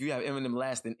hip hop if you have Eminem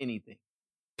last in anything.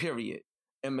 Period.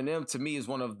 Eminem to me is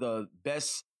one of the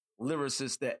best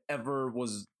lyricists that ever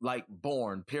was like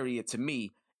born. Period to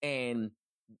me. And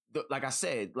like I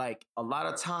said, like a lot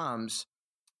of times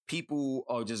people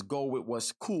just go with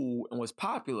what's cool and what's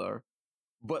popular,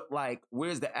 but like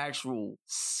where's the actual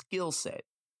skill set?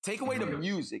 Take away the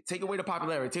music, take away the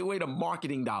popularity, take away the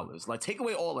marketing dollars, like take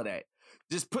away all of that.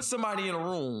 Just put somebody in a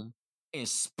room and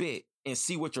spit and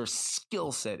see what your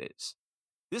skill set is.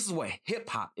 This is what hip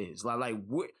hop is. Like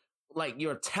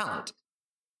your talent.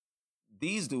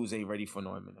 These dudes ain't ready for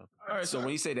no Eminem. All right, so when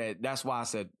you say that, that's why I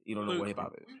said you don't know what hip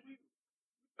hop is.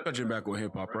 Touching back on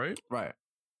hip hop, right? Right.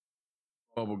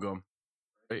 Bubblegum.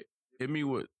 Hey, hit me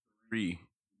with three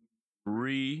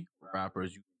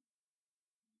rappers. You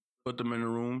put them in the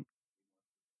room.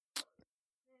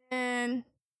 And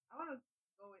I want to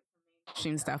go with some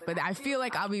mainstream stuff, but I feel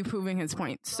like I'll be proving his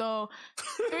point. So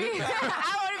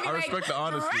I respect the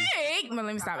honesty. Drake, but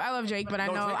let me stop. I love Drake, but I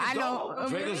know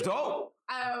Drake is dope.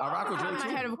 I rock with Drake in my too.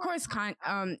 head, of course,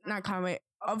 not Conway.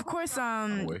 Of course,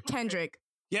 Kendrick.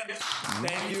 Yep.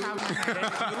 Thank you.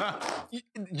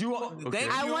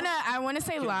 I wanna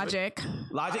say Logic.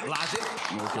 Logic. Logic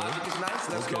is nice.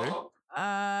 Let's go.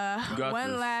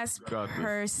 One last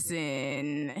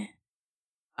person.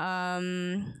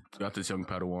 Got this young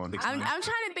Padawan. I'm trying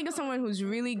to think of someone who's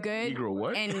really good Negro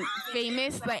what? and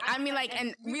famous.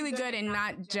 And really good and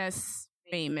not just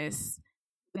famous.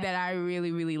 That I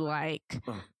really, really like.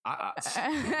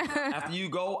 After you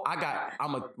go,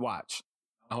 I'm a watch.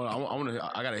 Hold on,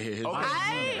 I gotta hit his. Okay.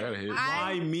 I gotta hit.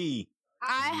 Why me?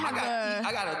 I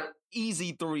got an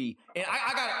easy 3, and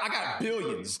I got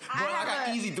billions. But I got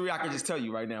easy 3. I can just tell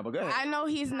you right now. But go ahead. I know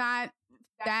he's not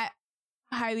that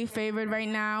highly favored right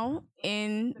now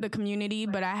in the community,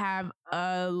 but I have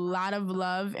a lot of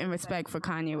love and respect for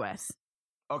Kanye West.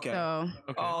 Okay. So,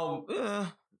 I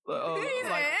know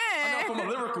from a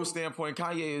lyrical standpoint,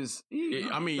 Kanye is.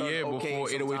 Before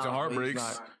 808s and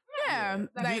Heartbreaks.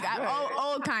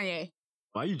 Old Kanye.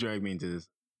 Why you drag me into this?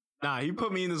 Nah, he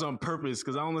put me in this on purpose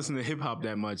because I don't listen to hip hop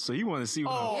that much. So you want to see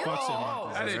what the fuck's in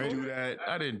my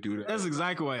I didn't do that. That's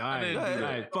exactly why. All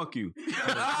right, fuck you.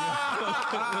 All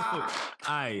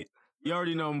right. You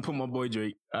already know I'm gonna put my boy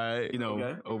Drake.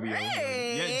 Okay. OVO.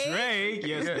 Hey. Yeah, Drake.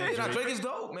 Yes, Drake is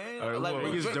dope, man. All right,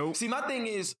 Drake is dope. See, my thing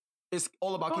is, it's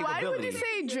all about capability. Why would you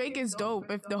say Drake is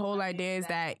dope if the whole idea is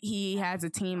that he has a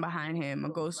team behind him, a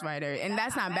ghostwriter, and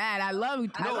that's not bad. I love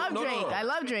Drake. I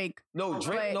love Drake. No,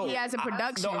 Drake. But he has a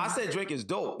production. I said Drake is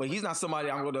dope, but he's not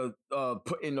somebody I'm gonna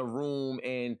put in the room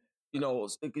and.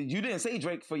 You didn't say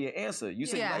Drake for your answer. You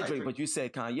said you like Drake, but you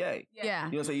said Kanye. Yeah.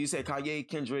 You know what I'm saysaying? You said Kanye,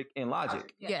 Kendrick, and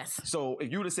Logic. Yes. So if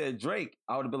you would have said Drake,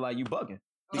 I would have been like, you bugging.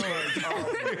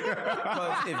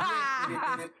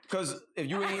 Because if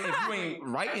you ain't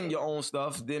writing your own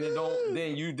stuff, then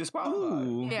you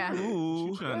disqualified. Yeah. Ooh,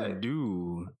 what you trying to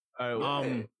do? I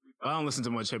don't listen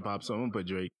to much hip hop, so I'm gonna put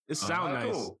Drake. It sounds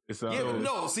nice. Cool. It sounds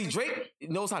no. See, Drake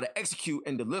knows how to execute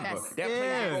and deliver. Yes. That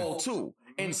plays a role too,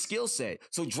 and skill set.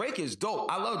 So Drake is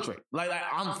dope. I love Drake. Like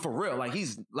I'm for real. Like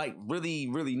he's like really,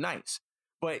 really nice.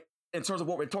 But in terms of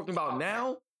what we're talking about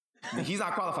now, he's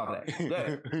not qualified for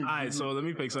that. Yeah. All right, so let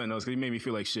me pick something else because he made me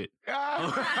feel like shit. You feel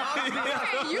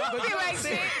like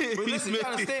shit. But listen, you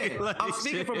understand. Like I'm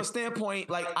speaking shit. from a standpoint,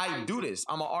 like I do this.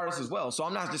 I'm an artist as well. So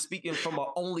I'm not just speaking from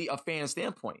only a fan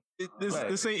standpoint.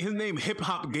 This ain't his name. Hip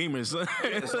hop gamers.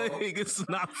 Yeah, so- Like, it's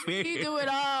not fair. You do it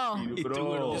all. He do it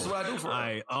all. This is what I do for All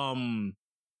right.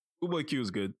 Schoolboy Q is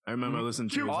good. I remember I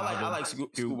listened to. I like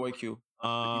Schoolboy Q. You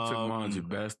took mine, you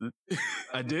bastard.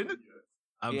 I did.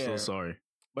 I'm so Yeah. sorry.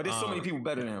 But there's so many people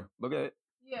better than him. Look at it.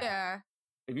 Yeah.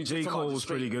 If you J. talk Cole about was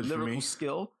pretty straight good for lyrical me.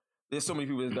 skill, there's so many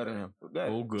people that's better than him. Go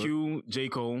ahead. Oh, good. Q, J.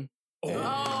 Cole.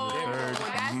 Oh, that's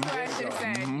what I should have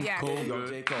said. Yeah. Cole. There you go,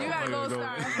 J. Cole. You got a gold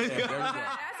star. Yeah, there you go. That's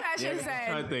what I should have I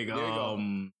said. think. There you go.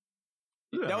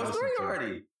 Yeah, That was I listened 3 to-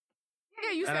 already.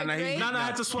 Yeah, you said Drake. No, I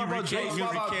had to swap out Drake. You made We me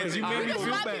can feel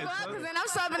swap people bad. out because then I'm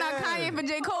swapping out Kanye for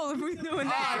J. Cole if we doing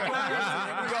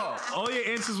that. All your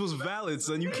answers was valid,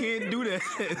 son. You can't do that.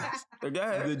 Go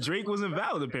ahead. The Drake wasn't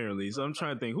valid apparently. So I'm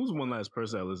trying to think. Who's one last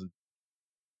person I listened?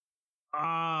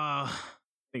 I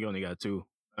think I only got two.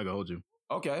 I can hold you.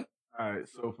 Okay. All right,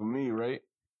 so for me, right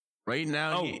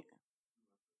now,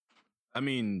 I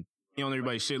mean, he on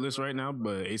everybody's shit list right now,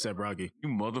 but ASAP Rocky. you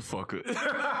motherfucker,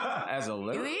 As a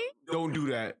lyric. Really? don't do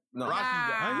that. No. He's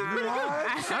pretty good.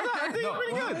 I think he's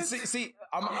pretty good. See,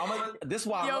 this is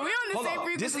why. Yo, we on the hold same on.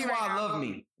 frequency This is right why I now. love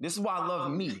me. This is why I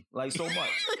love me like so much.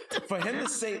 For him to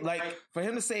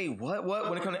say what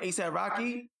when it comes to ASAP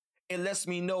Rocky, it lets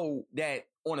me know that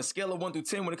on a scale of 1 through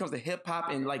 10, when it comes to hip hop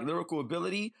and like lyrical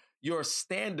ability, your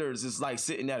standards is like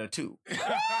sitting at a 2. Your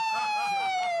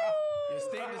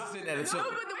standards is sitting at a 2. No,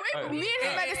 but the way me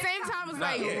and him at the same time was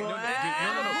like, yeah, what?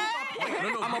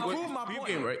 I'ma prove my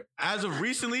point. Right? As of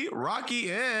recently, Rocky,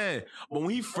 but when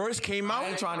he first came I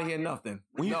ain't out, trying to hear nothing.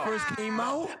 when he first came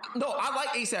out, No, I like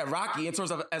ASAP Rocky in terms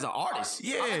of as an artist.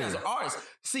 Yeah. I like as an artist.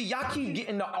 See, y'all keep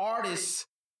getting the artists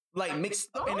like mixed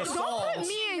in the Don't songs. put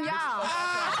me and y'all.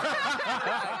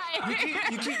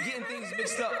 You keep getting things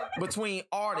mixed up between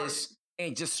artists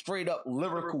and just straight up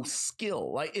lyrical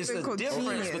skill. Like it's Lyrical the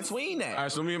difference genius. between that. all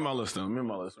right, so me and my list,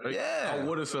 right? Yeah. I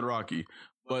would have said Rocky,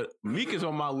 but Meek is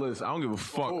on my list. I don't give a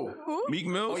fuck. Who? Meek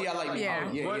Mills. Oh yeah, I like me. Yeah.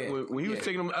 Oh, yeah, But yeah. when he was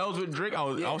taking them L's with Drake, I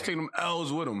was taking them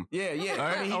L's with him. Yeah.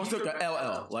 I mean, he took an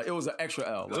LL. Like it was an extra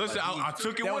L. Listen, I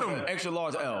took it that with was him. an extra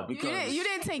large L because You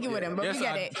didn't take it with him, but Yes, we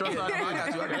get it. Trust I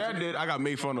got you. I did. I got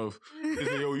made fun of. They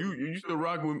said, "Yo, you still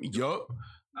rocking with me?" Yup.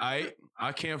 I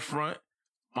can't front.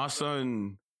 My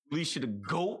son, Leash the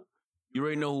GOAT. You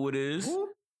already know who it is.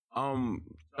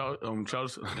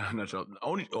 Childish, not Childish.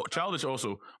 Only Childish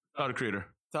also. Tyler the Creator.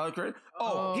 Tyler Creator.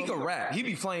 Oh, he can rap. He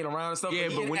be playing around and stuff. Yeah,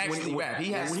 but but he actually rap.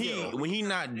 He has skill. when he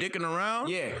not dicking around,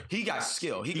 Yeah, he got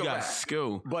skill. He he can got rap.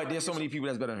 skill. But there's so many people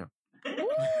that's better than him.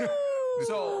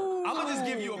 So I'm gonna just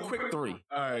give you a quick 3.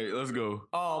 All right, let's go.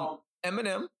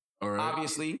 Eminem, All right.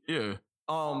 obviously. Yeah.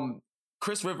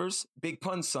 Chris Rivers, Big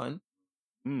Pun's son,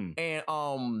 and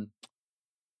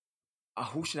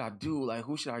who should I do? Like,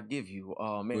 who should I give you?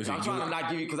 Man, Was it I'm trying to Gilly?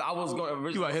 not give you because I was going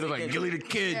to You got hit us like Gilly the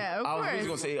Kid. Yeah, of I was course.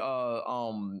 originally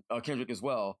going to say Kendrick as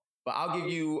well, but I'll give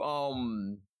you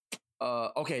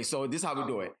okay. So this is how we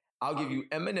do it. I'll give you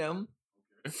Eminem,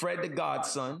 Fred the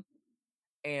Godson,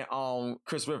 and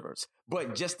Chris Rivers.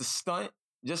 But just the stunt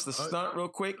real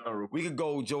quick. We could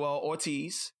go Joel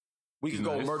Ortiz. We could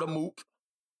go Nice. Murder Mook.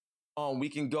 We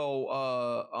can go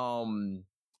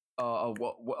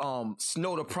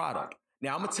Snow the Product.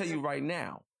 Now I'm gonna tell you right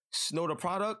now, Snow the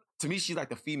Product, to me, she's like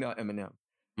the female Eminem.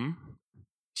 Hmm?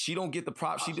 She don't get the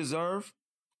props she deserve,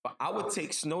 but I would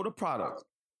take Snow the Product,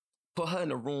 put her in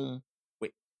a room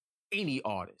with any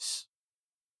artist.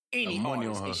 Any Got money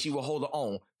artist, on her. and she will hold her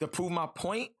own. To prove my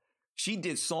point, she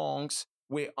did songs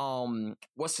with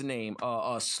what's the name?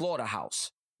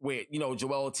 Slaughterhouse, with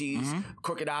Joel Ortiz, Mhm.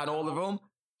 Crooked Eye, and all of them.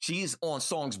 She's on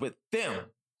songs with them,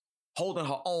 holding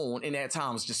her own, and at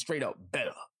times just straight up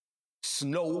better.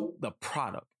 Snow the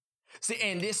Product. See,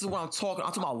 and this is what I'm talking.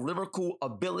 I'm talking about lyrical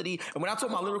ability. And when I talk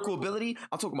about lyrical ability,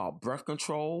 I'm talking about breath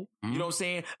control. You know what I'm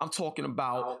saying? I'm talking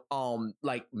about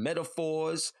like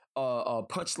metaphors,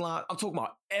 punchline. I'm talking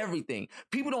about everything.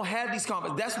 People don't have these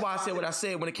conversations. That's why I said what I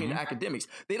said when it came to academics.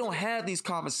 They don't have these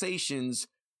conversations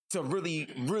to really,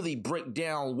 really break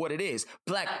down what it is.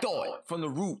 Black Thought from the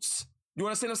Roots. You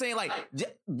understand what I'm saying? Like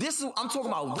this is I'm talking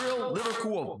about real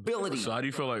lyrical ability. So how do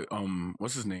you feel like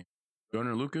what's his name?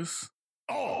 Joyner Lucas?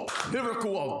 Oh,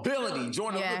 lyrical ability.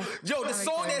 Jordan. Yeah. Yo, the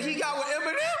song that he got with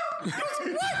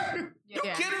Eminem. What? You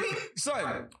Yeah. kidding me?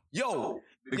 Son, yo.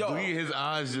 The glee in his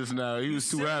eyes just now. He was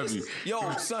too happy.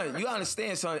 Yo, son, you gotta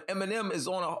understand, son. Eminem is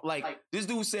on a, like, this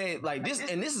dude said, like, this,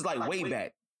 and this is like way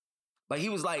back. Like, he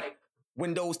was like,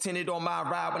 windows tinted on my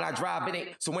ride when I drive in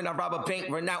it. So when I rob a bank,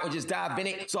 run out and just dive in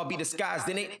it. So I'll be disguised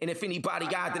in it. And if anybody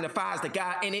identifies the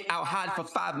guy in it, I'll hide for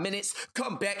 5 minutes.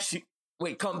 Come back, shoot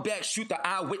the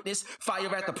eyewitness.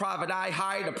 Fire at the private eye,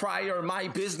 hire the prior of my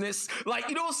business. Like,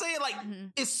 you know what I'm saying? Like,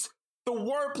 it's, the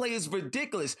wordplay is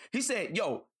ridiculous. He said,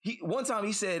 yo, one time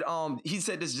he said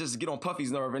this just to get on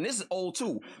Puffy's nerve. And this is old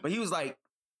too. But he was like,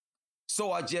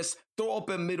 so I just throw up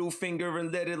a middle finger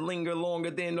and let it linger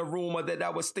longer than the rumor that I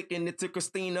was sticking it to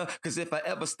Christina. Cause if I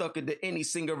ever stuck it to any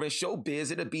singer in showbiz,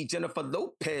 it'd be Jennifer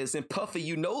Lopez. And Puffy,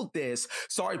 you know this.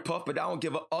 Sorry, Puff, but I don't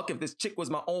give a uck. If this chick was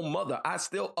my own mother, I'd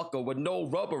still uck her with no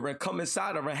rubber and come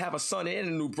inside her and have a son and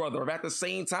a new brother at the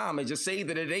same time and just say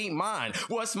that it ain't mine.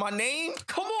 What's my name?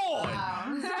 Come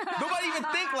on. Nobody even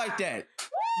think like that.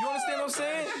 You understand what I'm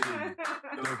saying?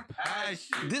 The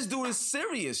passion. This dude is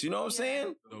serious. You know what I'm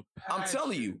saying? The I'm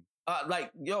telling you.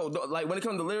 Like when it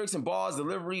comes to lyrics and bars,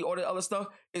 delivery, all that other stuff,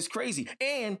 it's crazy.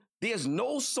 And there's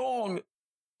no song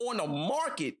on the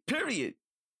market, period,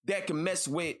 that can mess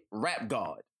with Rap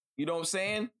God. You know what I'm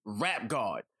saying? Rap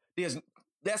God.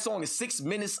 That song is 6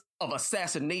 minutes of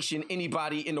assassination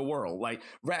anybody in the world, like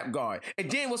Rap God. And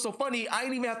then what's so funny, I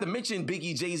ain't even have to mention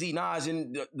Biggie, Jay-Z, Nas,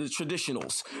 and the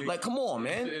traditionals. Like, come on,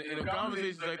 man. In the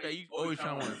conversations like that, you always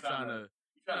try to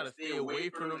stay away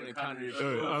from them and kind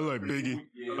of. I like Biggie.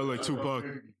 I like Tupac.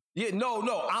 Yeah,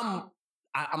 no,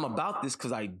 I'm about this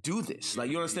because I do this. Like,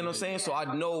 you understand what I'm saying? So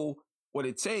I know what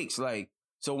it takes. Like,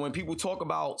 so when people talk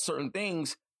about certain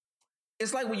things,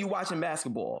 it's like when you're watching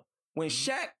basketball. When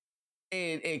Shaq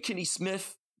and Kenny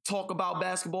Smith talk about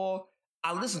basketball,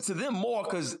 I listen to them more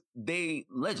because they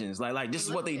legends. Like this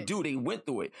is what they do. They went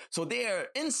through it. So their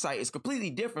insight is completely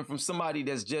different from somebody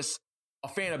that's just a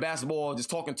fan of basketball, just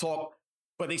talk,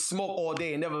 but they smoke all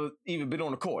day and never even been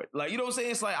on the court. Like, you know what I'm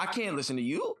saying? It's like, I can't listen to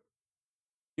you.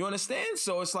 You understand?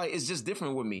 So it's like, it's just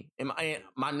different with me. And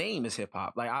my name is hip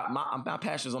hop. Like my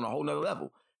passion's on a whole nother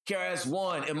level.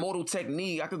 KRS-One, Immortal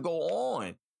Technique, I could go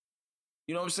on.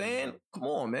 You know what I'm saying? Come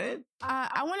on, man.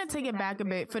 I want to take it back a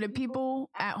bit. For the people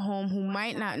at home who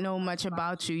might not know much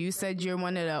about you, you said you're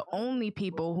one of the only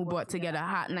people who brought together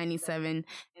Hot 97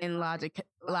 and Logitech.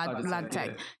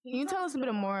 Can you tell us a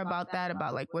bit more about that,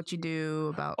 about like what you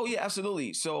do? Oh, yeah,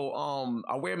 absolutely. So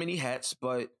I wear many hats,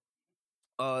 but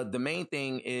the main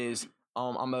thing is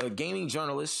I'm a gaming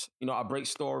journalist. You know, I break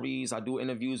stories. I do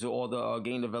interviews with all the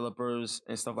game developers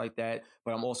and stuff like that.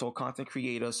 But I'm also a content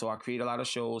creator, so I create a lot of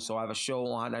shows. So I have a show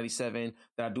on Hot 97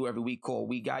 that I do every week called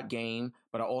We Got Game.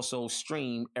 But I also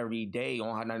stream every day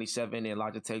on Hot 97 and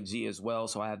Logitech G as well.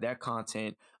 So I have that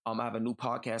content. I have a new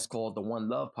podcast called the One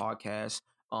Love Podcast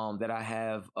that I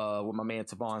have with my man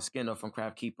Tavon Skinner from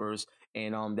Craft Keepers.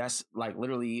 And that's like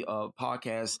literally a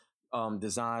podcast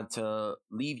designed to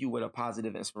leave you with a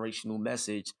positive, inspirational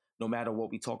message, no matter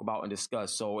what we talk about and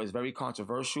discuss. So it's very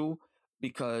controversial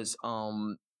because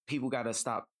people got to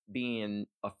stop being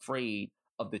afraid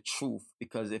of the truth.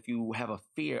 Because if you have a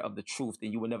fear of the truth,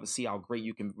 then you will never see how great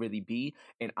you can really be.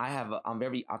 And I'm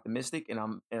very optimistic, and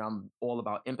I'm all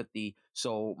about empathy.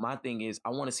 So my thing is,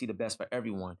 I want to see the best for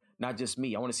everyone, not just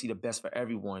me. I want to see the best for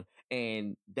everyone,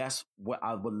 and that's what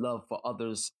I would love for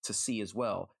others to see as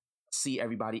well. See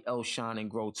everybody else shine and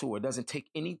grow too. It doesn't take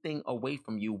anything away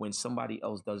from you when somebody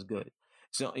else does good.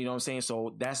 So, you know what I'm saying?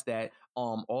 So that's that.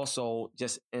 Also,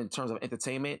 just in terms of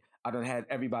entertainment, I done had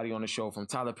everybody on the show, from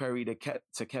Tyler Perry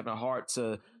to Kevin Hart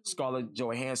to Scarlett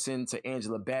Johansson to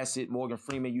Angela Bassett, Morgan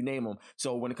Freeman, you name them.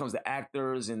 So when it comes to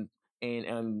actors and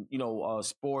you know,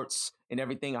 sports and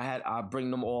everything, I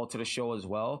bring them all to the show as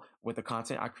well with the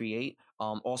content I create.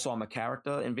 Also, I'm a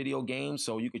character in video games,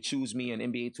 so you could choose me in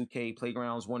NBA 2K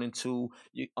Playgrounds 1 and 2.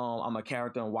 I'm a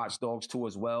character in Watch Dogs 2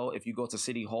 as well. If you go to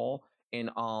City Hall in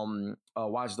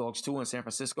Watch Dogs 2 in San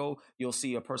Francisco, you'll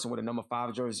see a person with a number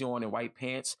 5 jersey on and white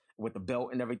pants with the belt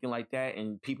and everything like that,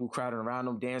 and people crowding around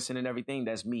them, dancing and everything.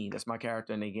 That's me. That's my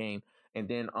character in the game. And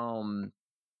then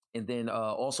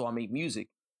also I make music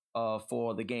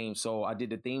for the game. So I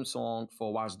did the theme song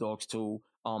for Watch Dogs 2.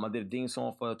 I did a theme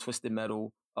song for Twisted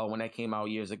Metal when that came out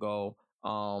years ago.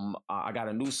 I got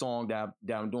a new song that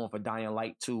I'm doing for Dying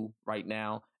Light 2 right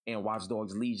now, and Watch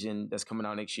Dogs Legion that's coming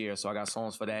out next year. So I got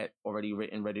songs for that already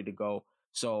written, ready to go.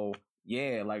 So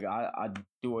yeah, like I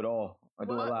do it all. I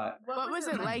do a lot. What was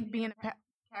it like being a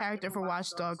character for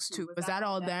Watch Dogs 2? Was that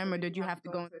all them, or did you have to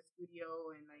go into the studio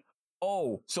and like?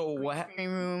 Oh, so what?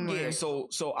 Room yeah, or...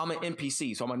 so I'm an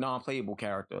NPC, so I'm a non-playable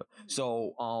character.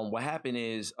 So what happened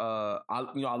is, I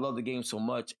love the game so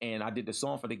much, and I did the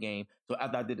song for the game. So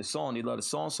after I did the song, they loved the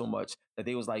song so much that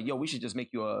they was like, "Yo, we should just make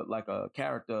you a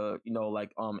character, you know,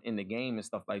 like in the game and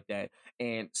stuff like that."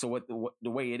 And so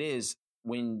the way it is,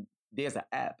 when there's an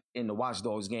app in the Watch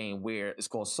Dogs game where it's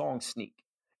called Song Sneak,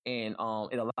 and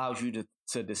it allows you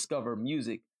to discover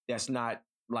music that's not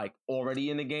like already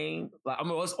in the game. Like, I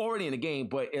mean, it's already in the game,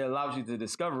 but it allows you to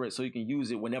discover it so you can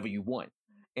use it whenever you want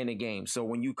in the game. So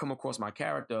when you come across my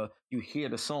character, you hear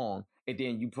the song, and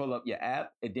then you pull up your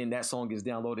app, and then that song gets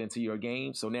downloaded into your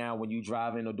game. So now when you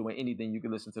driving or doing anything, you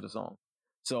can listen to the song.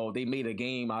 So they made a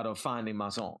game out of finding my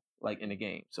song, like in the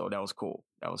game. So that was cool.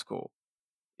 Yep.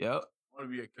 I want to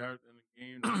be a character in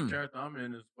the game. The character I'm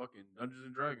in is fucking Dungeons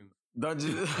and Dragons. That's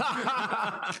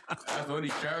the only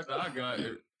character I got.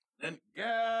 And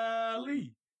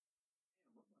golly,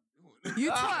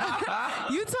 you talked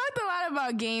a lot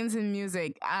about games and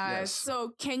music. Yes.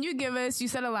 So can you give us? You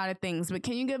said a lot of things, but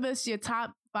can you give us your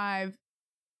top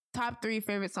 3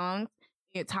 favorite songs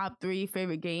Your top 3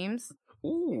 favorite games.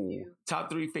 Ooh,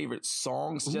 top 3 favorite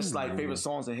songs, just like favorite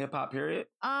songs in hip hop. Period.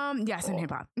 Yes, in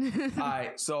hip hop. All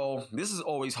right, so this is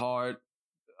always hard,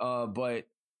 but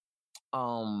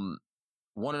one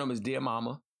of them is "Dear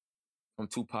Mama" from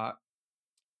Tupac,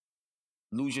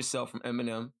 "Lose Yourself" from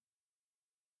Eminem,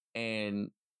 and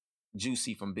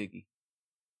 "Juicy" from Biggie.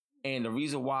 And the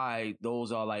reason why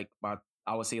those are like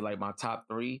I would say like my top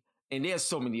 3, and there's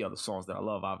so many other songs that I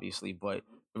love, obviously, but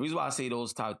the reason why I say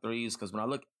those top 3 is because when I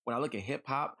look at hip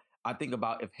hop, I think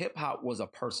about if hip hop was a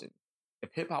person,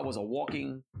 if hip hop was a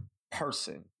walking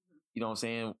person, you know what I'm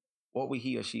saying? What would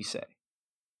he or she say?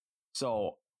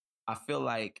 So I feel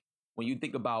like when you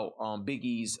think about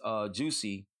Biggie's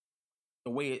 "Juicy,"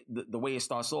 the way it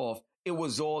starts off, it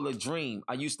was all a dream.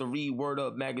 I used to read Word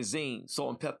Up magazine, Salt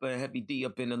and Pepper and Heavy D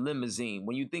up in the limousine.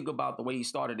 When you think about the way he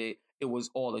started it, it was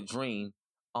all a dream.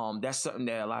 That's something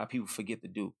that a lot of people forget to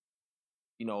do.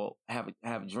 You know,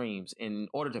 have dreams. And in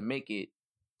order to make it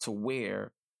to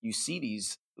where you see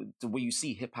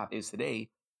hip hop is today,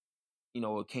 you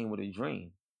know, it came with a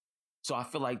dream. So I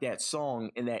feel like that song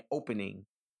and that opening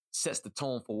sets the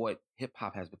tone for what hip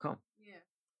hop has become. Yeah.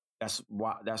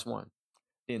 That's one.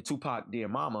 Then Tupac, "Dear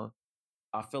Mama,"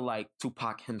 I feel like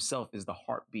Tupac himself is the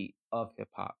heartbeat of hip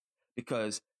hop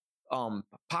because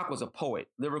Pac was a poet,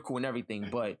 lyrical and everything,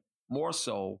 but more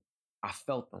so, I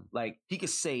felt him. Like he could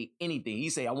say anything.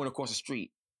 He say, "I went across the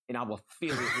street," and I will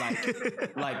feel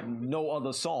it like no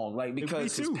other song. Like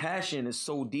because his passion is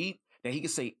so deep that he could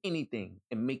say anything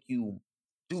and make you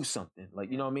do something.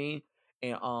 Like you know what I mean?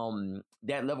 And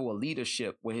that level of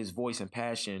leadership with his voice and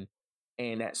passion,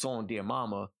 and that song "Dear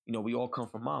Mama," you know, we all come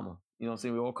from mama. You know what I'm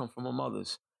saying? We all come from our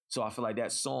mothers. So I feel like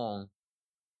that song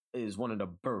is one of the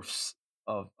births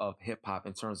of hip hop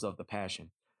in terms of the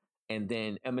passion. And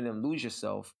then Eminem, "Lose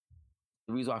Yourself."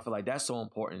 The reason why I feel like that's so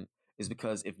important is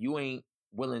because if you ain't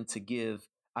willing to give,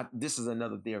 this is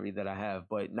another theory that I have,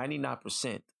 but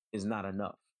 99% is not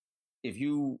enough. If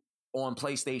you on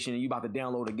PlayStation and you about to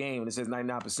download a game and it says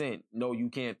 99%, no, you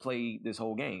can't play this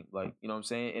whole game. Like, you know what I'm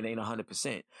saying? It ain't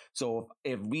 100%. So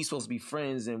if we supposed to be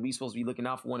friends and we supposed to be looking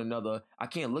out for one another, I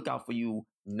can't look out for you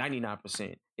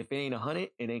 99%. If it ain't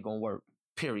 100, it ain't gonna work,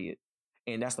 period.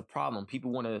 And that's the problem.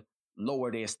 People want to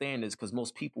lower their standards because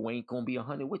most people ain't gonna be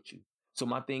 100 with you. So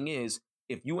my thing is,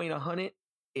 if you ain't 100,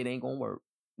 it ain't gonna work.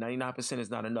 99% is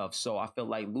not enough. So I feel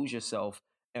like "Lose Yourself,"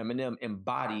 Eminem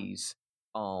embodies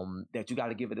that you got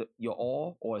to give it your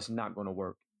all or it's not going to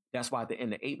work. That's why at the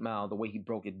end of 8 Mile, the way he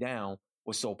broke it down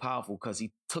was so powerful because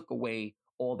he took away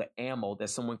all the ammo that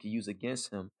someone could use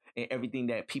against him and everything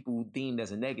that people deemed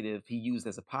as a negative, he used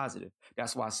as a positive.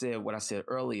 That's why I said what I said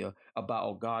earlier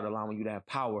about God allowing you to have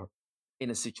power in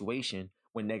a situation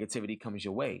when negativity comes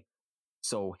your way.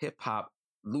 So hip hop,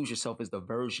 "Lose Yourself" is the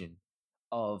version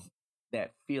of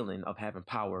that feeling of having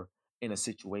power in a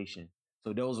situation.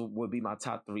 So those would be my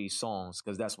top 3 songs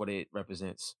because that's what it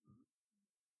represents.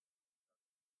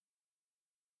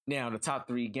 Now, the top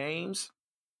 3 games,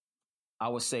 I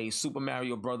would say Super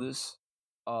Mario Brothers,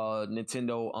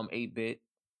 Nintendo 8-bit,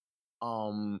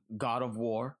 God of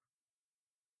War,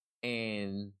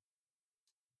 and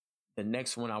the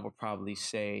next one I would probably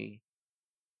say,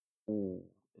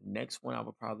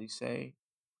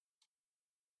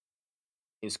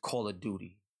 is Call of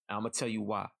Duty. And I'm gonna tell you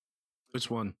why.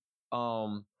 Which one?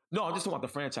 No, I'm just talking about the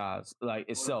franchise, like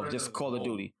itself, just Call of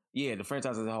Duty. Yeah, the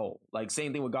franchise as a whole. Like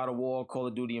same thing with God of War, Call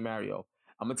of Duty, and Mario.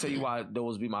 I'm gonna tell you why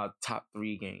those be my top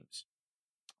 3 games.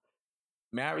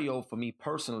 Mario, for me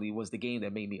personally, was the game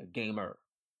that made me a gamer.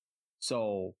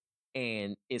 So,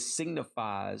 and it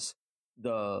signifies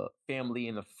the family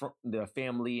and the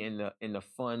family and the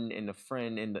fun and the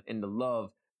friend and the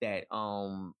love that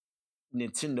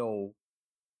Nintendo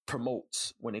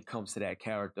promotes when it comes to that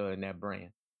character and that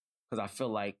brand. Because I feel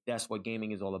like that's what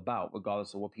gaming is all about,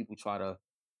 regardless of what people try to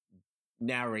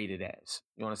narrate it as.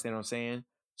 You understand what I'm saying?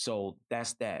 So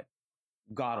that's that.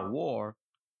 God of War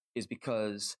is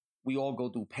because we all go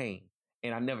through pain.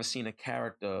 And I've never seen a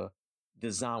character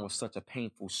designed with such a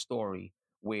painful story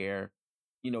where,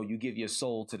 you know, you give your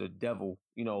soul to the devil,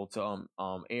 you know, to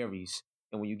Ares.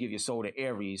 And when you give your soul to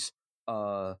Ares,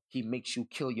 he makes you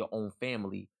kill your own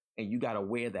family. And you got to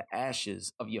wear the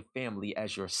ashes of your family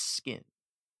as your skin.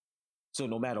 So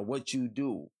no matter what you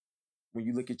do, when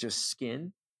you look at your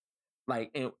skin,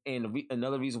 like,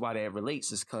 another reason why that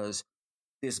relates is because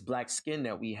this black skin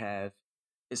that we have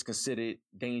is considered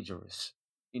dangerous,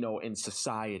 you know, in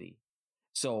society.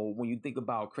 So when you think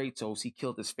about Kratos, he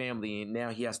killed his family and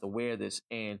now he has to wear this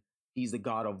and he's the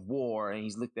god of war and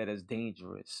he's looked at as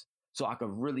dangerous. So I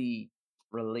could really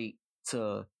relate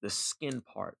to the skin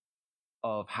part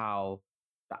of how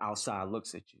the outside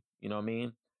looks at you. You know what I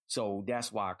mean? So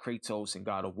that's why Kratos and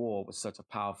God of War was such a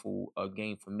powerful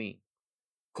game for me.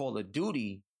 Call of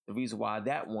Duty, the reason why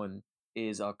that one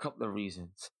is a couple of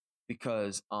reasons,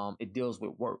 because it deals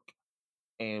with work.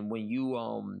 And when you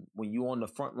on the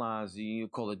front lines, you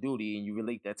Call of Duty, and you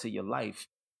relate that to your life,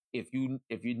 if you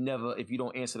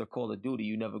don't answer the Call of Duty,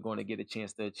 you're never going to get a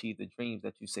chance to achieve the dreams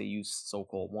that you say you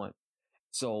so-called want.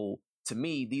 So to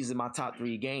me, these are my top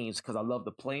 3 games because I love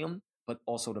to play them, but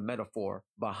also the metaphor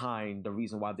behind the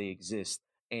reason why they exist.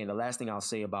 And the last thing I'll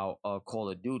say about Call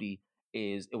of Duty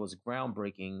is it was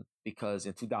groundbreaking because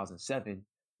in 2007,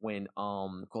 when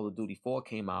Call of Duty 4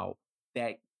 came out,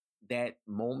 that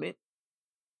moment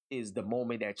is the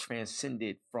moment that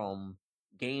transcended from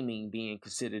gaming being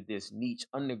considered this niche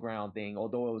underground thing,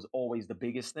 although it was always the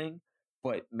biggest thing.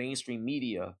 But mainstream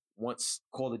media, once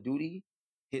Call of Duty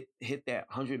hit that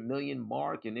 100 million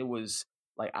mark, and it was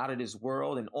like out of this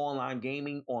world, and online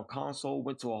gaming on console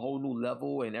went to a whole new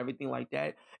level and everything like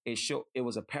that. It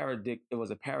was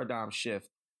a paradigm shift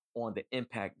on the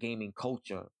impact gaming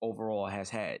culture overall has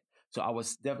had. So I would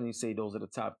definitely say those are the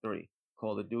top 3: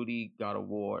 Call of Duty, God of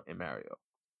War, and Mario.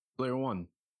 Player 1.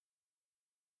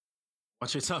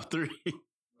 What's your top 3?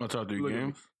 My top 3 Look at me.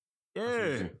 games.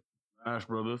 Yeah. Smash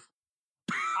Brothers.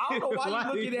 I don't know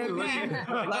why you looking at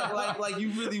me like you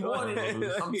really want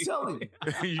it. I'm telling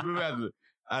you. You really have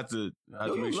to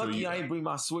Yo, you make sure lucky you. I ain't bring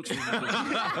my Switch with me.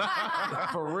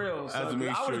 For real. I had to son. make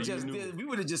I sure would have you knew. we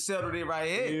would have just settled it right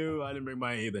here. You know I didn't bring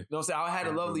mine either. what I'm saying? I had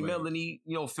a lovely Right. Melanie,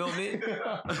 film it. You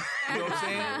know what I'm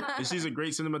saying? And she's a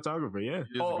great cinematographer, yeah.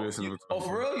 She is a Oh, great cinematographer.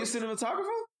 for real? You're a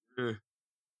cinematographer?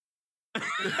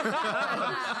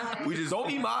 We just Don't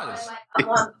be modest. In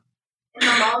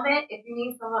the moment, if you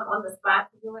need someone on the spot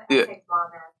to do it, Yeah. I take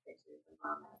bomb ass pictures and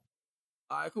bomb ass.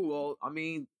 All right, cool. Well, I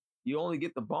mean, you only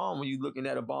get the bomb when you're looking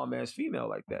at a bomb ass female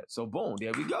like that. So boom,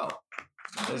 there we go.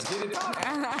 Let's get it poppin'.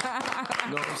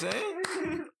 You know what I'm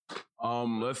saying?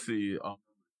 let's see.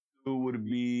 Who would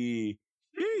be?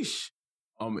 Sheesh.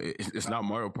 It's not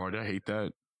Mario Party. I hate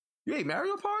that. You hate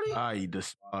Mario Party? I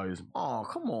despise. Oh,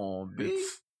 come on, B.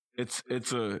 It's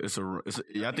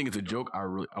yeah, I think it's a joke. I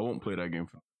won't play that game.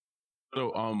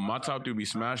 So my top 3 would be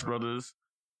Smash Brothers.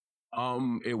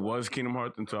 It was Kingdom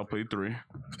Hearts until I played 3.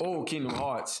 Oh, Kingdom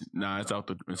Hearts. Nah, it's out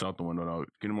the window now.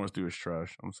 Kingdom Hearts 3 is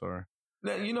trash. I'm sorry.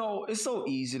 Now, it's so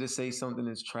easy to say something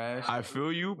is trash. I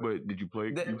feel you, but did you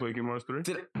play Kingdom Hearts 3?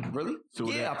 Really?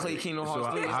 So I played Kingdom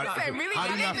Hearts 3. how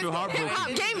do you not feel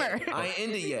heartbroken? Gamer. I ain't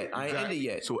ended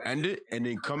yet. So end it and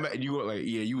then come back. You go like,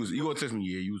 yeah, you gonna text me?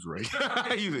 Yeah, you was right.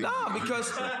 Nah,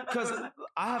 because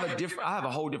I have a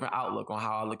whole different outlook on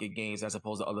how I look at games as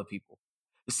opposed to other people.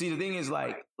 See, the thing is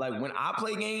like when I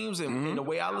play games and the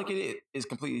way I look at it is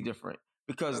completely different.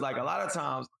 Because like a lot of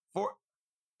times, for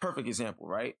perfect example,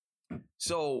 right?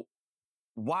 So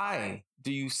why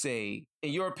do you say,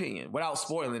 in your opinion, without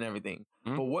spoiling everything,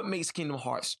 but what makes Kingdom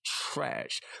Hearts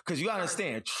trash? Because you gotta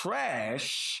understand,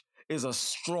 trash is a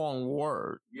strong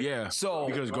word. Yeah. So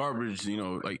because garbage,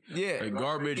 like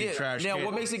garbage and trash. Now,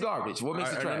 what makes it garbage? What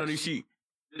makes it trash? No, you see,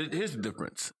 here's the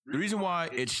difference. The reason why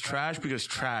it's trash because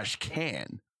trash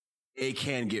can. It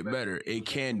can get better. It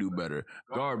can do better.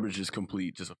 Garbage is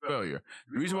just a failure.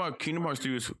 The reason why Kingdom Hearts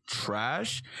 3 is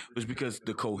trash was because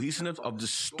the cohesiveness of the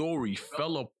story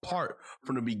fell apart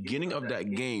from the beginning of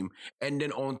that game. And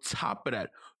then on top of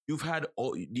that, you've had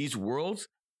all these worlds.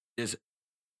 There's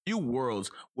few worlds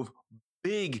with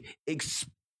big,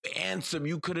 expansive.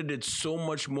 You could have did so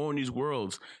much more in these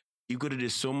worlds. You could have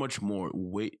did so much more.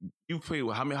 Wait, you played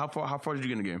how far did you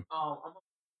get in the game?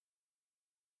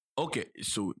 Okay,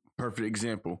 so perfect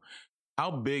example. How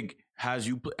big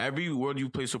has every world you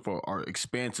played so far are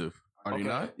expansive, are they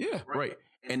not? Yeah. Right.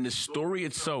 And the story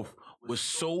itself was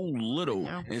so little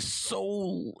and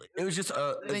it was just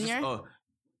Linear?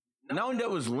 not only that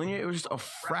it was linear, it was just a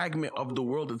fragment of the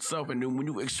world itself. And then when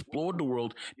you explored the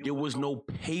world, there was no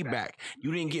payback.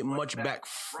 You didn't get much back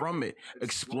from it,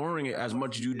 exploring it as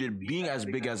much as you did, being as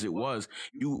big as it was.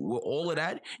 With all of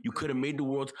that, you could have made the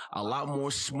world a lot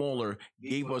more smaller,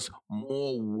 gave us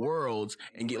more worlds,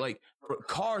 and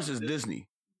Cars is Disney.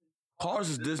 Cars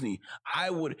is Disney.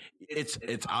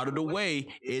 It's out of the way.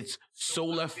 It's so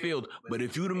left field. But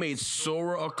if you'd have made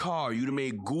Sora a car, you'd have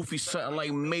made Goofy something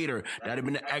like Mater. That'd have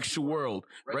been an extra world,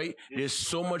 right? There's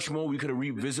so much more. We could have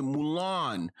revisited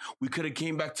Mulan. We could have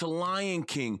came back to Lion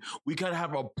King. We could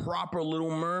have a proper Little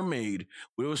Mermaid.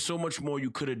 There was so much more you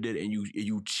could have did, and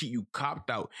you copped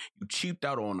out. You cheaped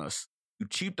out on us. You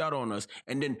cheaped out on us,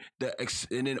 and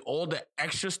then all the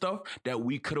extra stuff that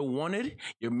we could have wanted,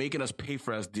 you're making us pay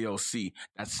for as DLC.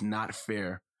 That's not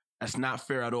fair. That's not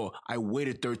fair at all. I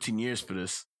waited 13 years for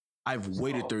this. I've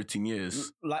waited 13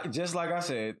 years. Just like I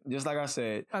said.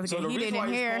 Okay, So the he reason why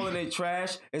didn't he's hear. calling it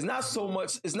trash is not so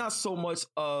much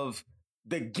of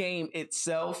the game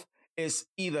itself. It's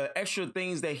either extra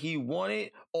things that he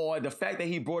wanted or the fact that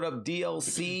he brought up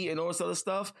DLC and all this other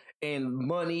stuff and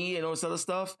money and all this other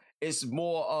stuff. It's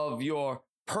more of your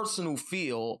personal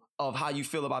feel of how you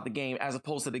feel about the game as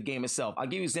opposed to the game itself. I'll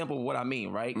give you an example of what I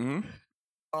mean, right? Mm-hmm.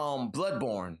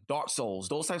 Bloodborne, Dark Souls,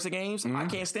 those types of games, I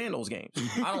can't stand those games.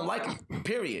 I don't like them,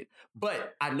 period.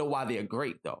 But I know why they're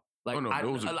great, though. Like,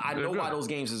 I know why those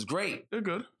games is great, They're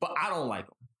good. but I don't like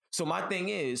them. So my thing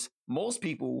is, most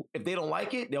people, if they don't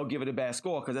like it, they'll give it a bad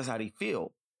score because that's how they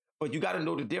feel. But you got to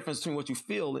know the difference between what you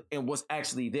feel and what's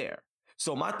actually there.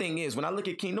 So my thing is, when I look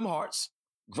at Kingdom Hearts,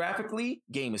 graphically,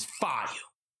 game is fire.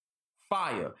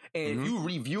 Fire. And if you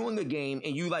reviewing a game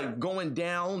and you like going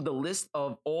down the list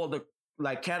of all the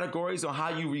like categories on how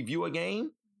you review a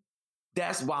game,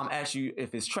 that's why I'm asking you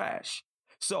if it's trash.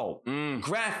 So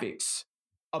graphics,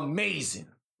 amazing,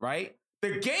 right?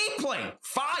 The gameplay,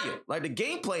 fire. Like the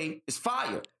gameplay is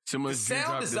fire. Similar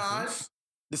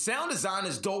The sound design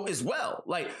is dope as well.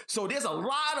 Like, so there's a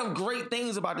lot of great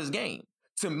things about this game.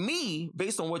 To me,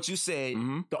 based on what you said,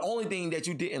 the only thing that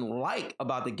you didn't like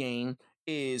about the game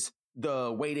is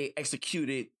the way they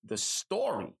executed the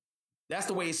story. That's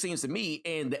the way it seems to me,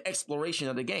 and the exploration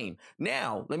of the game.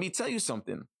 Now, let me tell you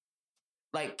something.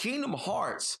 Like Kingdom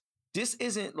Hearts, this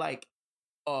isn't like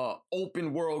a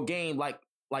open world game like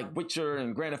Witcher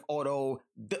and Grand Theft Auto.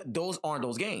 Those aren't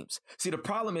those games. See, the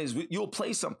problem is you'll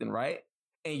play something, right?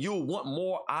 And you'll want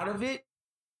more out of it,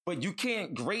 but you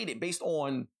can't grade it based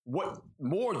on what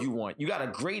more you want. You got to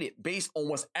grade it based on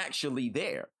what's actually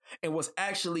there. And what's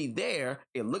actually there,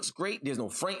 it looks great. There's no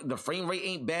the frame rate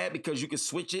ain't bad because you can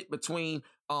switch it between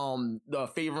the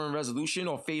favoring resolution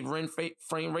or favoring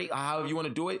frame rate, or however you want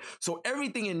to do it. So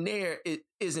everything in there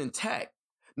is intact.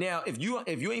 Now, if you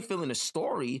ain't feeling the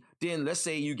story, then let's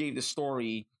say you gave the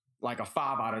story like a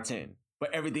 5 out of 10,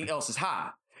 but everything else is high.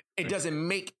 It doesn't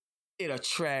make it a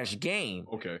trash game.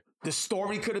 Okay. The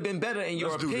story could have been better in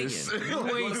your opinion. You understand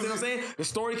what I'm saying? The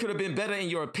story could have been better in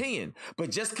your opinion,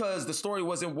 but just because the story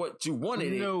wasn't what you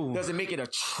wanted, it doesn't make it a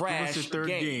trash Give us your third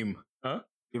game. Huh?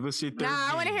 Give us your third Nah,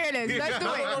 game. I want to hear this. Let's do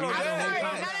it. No, I'm sorry.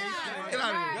 No.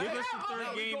 Give us your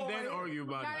third game, then argue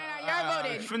about it. Y'all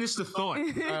voted. Finish the thought.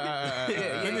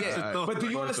 Yeah. But do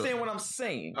you understand what I'm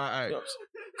saying? All right.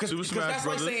 Because Super Smash that's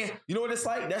Brothers. like saying, you know what it's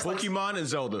like? That's Pokemon and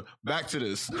Zelda. Back to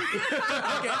this. okay.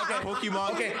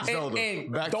 Pokemon, Zelda.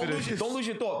 And Back don't to this. don't lose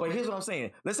your thought. But here's what I'm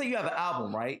saying. Let's say you have an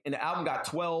album, right? And the album got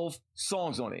 12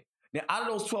 songs on it. Now, out of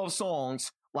those 12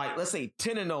 songs, like let's say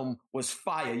 10 of them was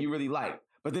fire, you really liked.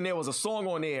 But then there was a song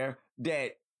on there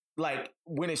that, like,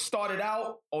 when it started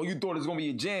out, you thought it was gonna be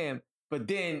a jam, but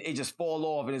then it just fall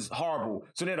off and it's horrible.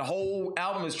 So then the whole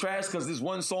album is trash because this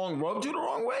one song rubbed you the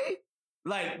wrong way?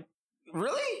 Like,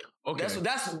 really? Okay.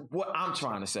 That's what I'm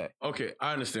trying to say. Okay,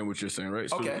 I understand what you're saying, right?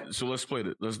 So, Okay. So let's play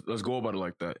it. Let's go about it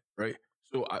like that, right?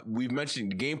 So we've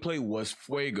mentioned the gameplay was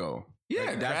fuego. Yeah,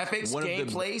 Like, that's graphics, one of the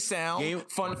gameplay, sound,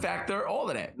 fun factor, all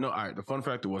of that. No, all right. The fun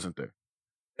factor wasn't there.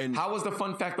 And How was the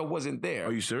fun factor wasn't there?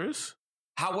 are you serious?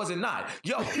 How was it not?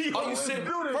 Yo, are you serious?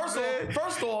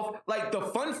 First off, like the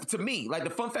fun to me, like the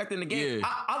fun factor in the game. Yeah.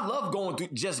 I love going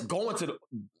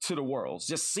to the worlds,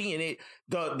 just seeing it,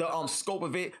 the scope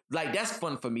of it. Like that's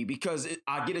fun for me because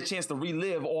I get a chance to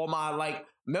relive all my like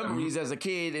memories as a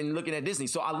kid and looking at Disney.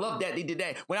 So I love that they did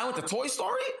that. When I went to Toy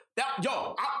Story, that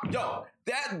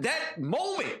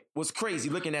moment was crazy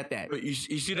looking at that. But you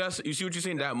see what you're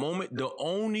saying? That moment, the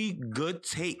only good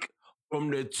take from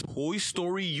the Toy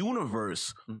Story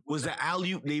universe was the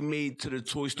alley-oop they made to the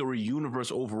Toy Story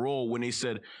universe overall when they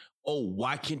said, oh,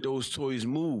 why can't those toys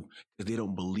move? Because they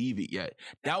don't believe it yet.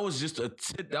 That was just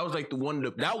that was like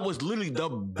that was literally the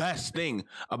best thing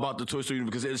about the Toy Story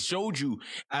universe, because it showed you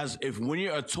as if when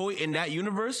you're a toy in that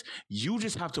universe, you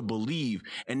just have to believe.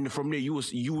 And from there, you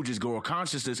would just go to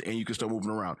consciousness and you can start moving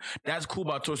around. That's cool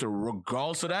about Toy Story.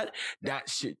 Regardless of that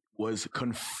shit was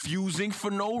confusing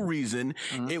for no reason.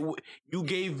 You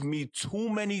gave me too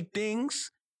many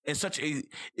things and not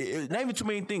even too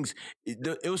many things.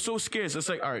 It was so scarce. It's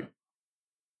like, all right,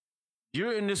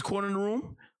 you're in this corner of the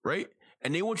room, right?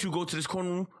 And they want you to go to this corner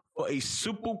room for a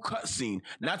simple cutscene,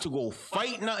 not to go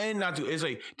fight nothing, it's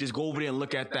like, just go over there and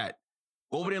look at that.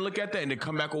 Go over there and look at that, and then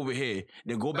come back over here.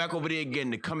 Then go back over there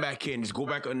again, then come back here, and just go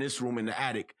back in this room in the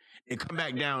attic, and come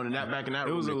back down and that back in that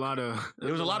room. It was a lot of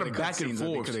back and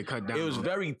forth. It was on.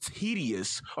 very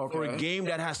tedious for a game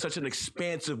that has such an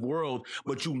expansive world,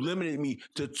 but you limited me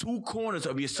to 2 corners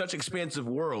of your such expansive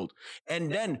world.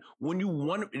 And then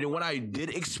when I did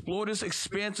explore this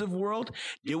expansive world,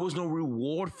 there was no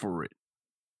reward for it.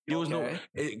 There was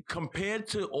compared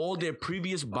to all their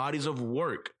previous bodies of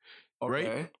work,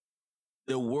 right?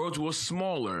 The worlds were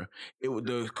smaller.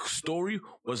 The story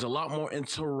was a lot more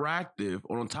interactive.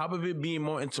 On top of it being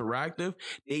more interactive,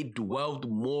 they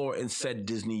dwelled more in said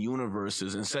Disney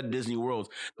universes and said Disney worlds.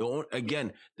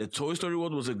 The Toy Story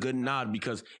world was a good nod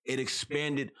because it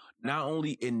expanded not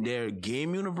only in their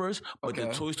game universe, but the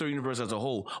Toy Story universe as a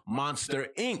whole. Monsters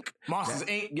Inc.,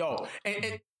 yo.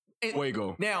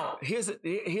 Fuego. Now, here's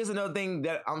another thing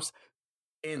that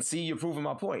you're proving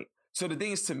my point. So the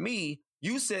thing is, to me,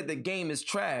 you said the game is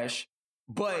trash,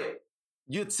 but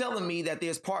you're telling me that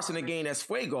there's parts in the game that's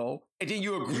fuego, and then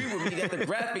you agree with me that the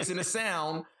graphics and the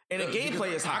sound and the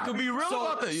gameplay is high. I could be real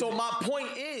about that. So my point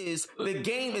is, the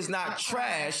game is not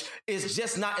trash. It's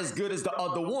just not as good as the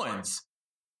other ones.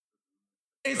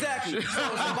 Exactly. So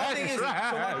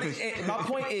my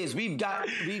point is, we've got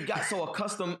so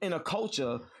accustomed in a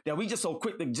culture that we just so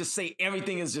quick to just say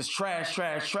everything is just trash,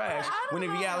 when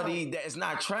in reality that it's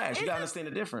not trash. You gotta understand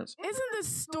the difference. Isn't the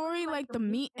story like the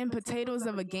meat and potatoes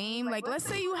of a game? Like, let's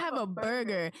say you have a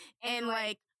burger and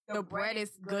like the bread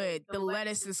is good, the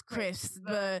lettuce is crisp,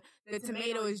 the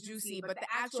tomato is juicy, but the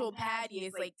actual patty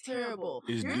is like terrible.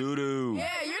 It's doo-doo.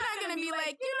 Yeah, you're not gonna be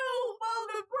like, well,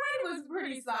 the bread was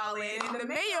pretty solid and the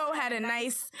mayo had a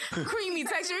nice creamy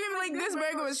texture. You're gonna be like, this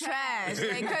burger was trash.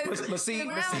 Like, cause the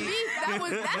ground beef,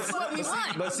 that's what we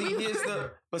want.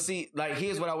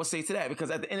 Here's what I would say to that,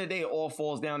 because at the end of the day, it all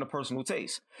falls down to personal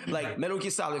taste. Like Metal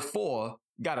Gear Solid 4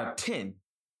 got a 10,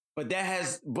 but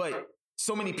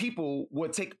so many people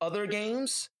would take other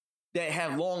games that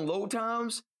have long load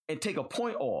times and take a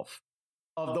point off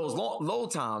of those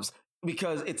load times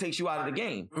because it takes you out of the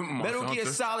game. Metal Gear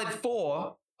Solid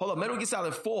 4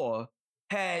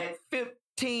 had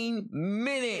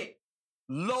 15-minute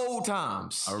load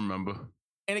times. I remember.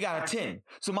 And it got a 10.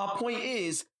 So my point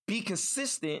is, be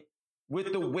consistent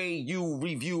with the way you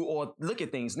review or look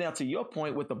at things. Now, to your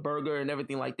point with the burger and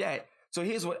everything like that. So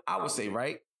here's what I would say,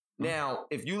 right? Now,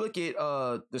 if you look at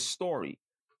the story,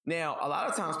 now, a lot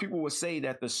of times people will say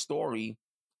that the story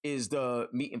is the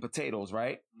meat and potatoes,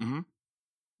 right? Mm-hmm.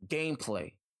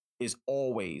 Gameplay is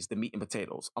always the meat and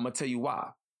potatoes. I'm going to tell you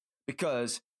why.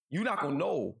 Because you're not going to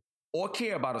know or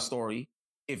care about a story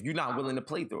if you're not willing to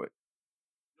play through it.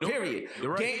 Period.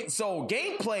 You're right.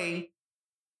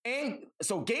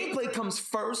 Gameplay comes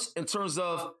first in terms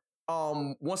of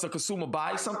once a consumer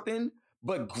buys something,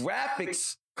 but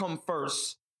graphics come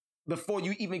first before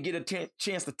you even get a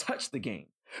chance to touch the game.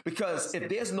 Because if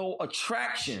there's no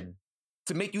attraction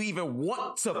to make you even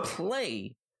want to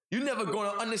play, you're never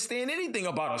going to understand anything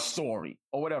about a story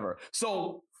or whatever.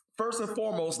 So first and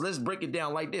foremost, let's break it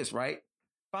down like this, right?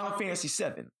 Final Fantasy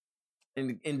VII.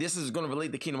 And this is going to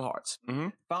relate to Kingdom Hearts. Mm-hmm.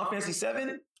 Final Fantasy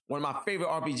VII, one of my favorite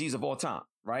RPGs of all time,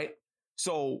 right?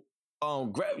 So,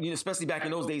 especially back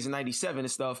in those days in 97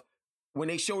 and stuff, when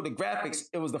they showed the graphics,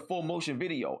 it was the full motion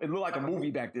video. It looked like a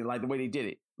movie back then, like the way they did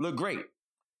it. Looked great.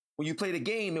 When you play the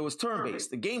game, it was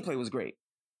turn-based. The gameplay was great.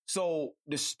 So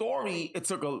the story, it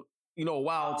took a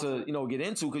while to, get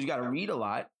into because you got to read a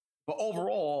lot. But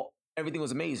overall, everything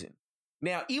was amazing.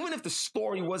 Now, even if the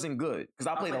story wasn't good, because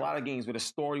I played a lot of games where the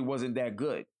story wasn't that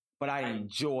good, but I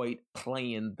enjoyed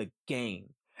playing the game.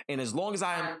 And as long as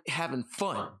I'm having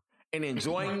fun and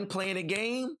enjoying playing a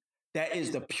game, that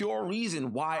is the pure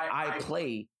reason why I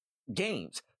play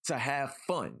games, to have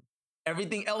fun.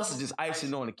 Everything else is just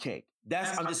icing on the cake.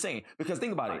 I'm just saying, because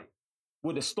think about it.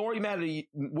 Would a story matter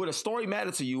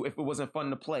to you if it wasn't fun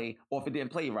to play or if it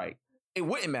didn't play right? It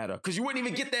wouldn't matter because you wouldn't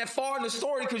even get that far in the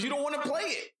story because you don't want to play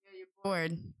it. You're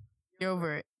bored. You're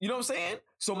over it. You know what I'm saying?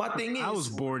 So my thing is, I was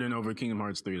bored and over Kingdom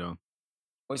Hearts 3 though.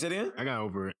 What's that in? I got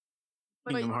over it.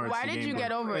 But why did you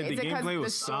get over it? Like, Is the it because gameplay the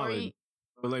was story? solid.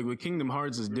 But like with Kingdom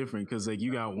Hearts is different because like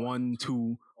you got 1,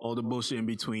 2, all the bullshit in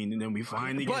between, and then we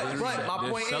finally get. But my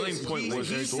point is,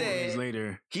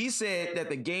 he said that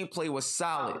the gameplay was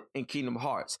solid in Kingdom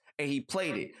Hearts, and he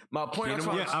played it. My point is,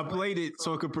 I played it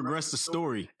so it could progress the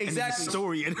story. Exactly. And the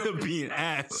story ended up being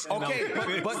ass. Okay,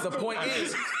 but the point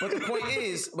is,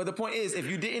 if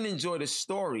you didn't enjoy the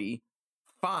story,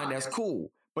 fine, that's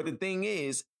cool. But the thing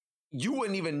is, you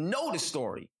wouldn't even know the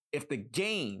story if the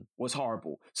game was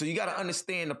horrible. So you got to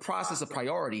understand the process of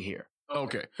priority here.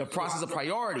 Okay. The process of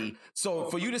priority. So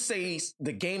for you to say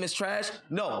the game is trash,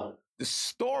 no, the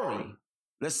story.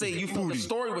 Let's say you thought the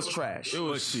story was trash. It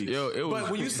was. But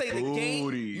when you say the game,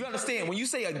 booty. you understand. When you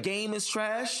say a game is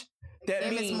trash, that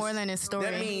Game is means more than a story.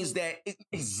 That means that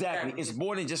exactly, it's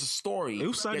more than just a story.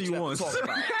 Who signed that you have once? to talk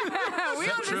about. We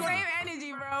on the same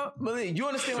energy, bro. But you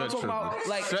understand what I'm talking about?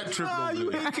 Like, Set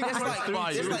triple. that's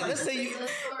like, it's like, let's say you. The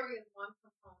story is one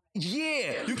component.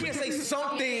 Yeah, you can't say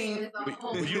something.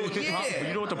 But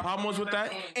you know what the problem was with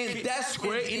that? And that's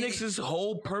Square Enix's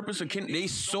whole purpose of they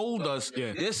sold us.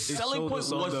 Yeah, Their selling point was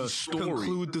the story.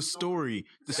 Conclude the story.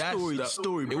 The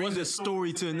story. It was a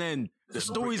story to an end. The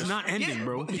story's not ending,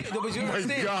 bro. But you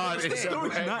understand. God, you it's The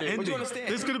understand. story's not ending. But you understand.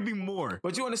 There's gonna be more.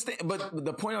 But you understand. But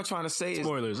the point I'm trying to say is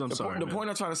Spoilers, I'm the sorry, The man. point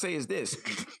I'm trying to say is this: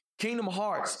 Kingdom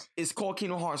Hearts is called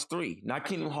Kingdom Hearts 3, not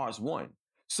Kingdom Hearts 1.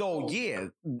 So yeah,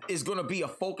 it's gonna be a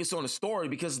focus on the story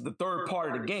because it's the third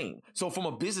part of the game. So from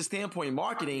a business standpoint,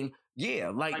 marketing, yeah,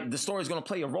 like the story is gonna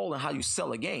play a role in how you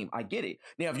sell a game. I get it.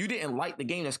 Now, if you didn't like the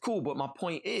game, that's cool. But my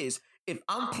point is, if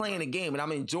I'm playing a game and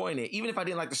I'm enjoying it, even if I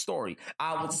didn't like the story,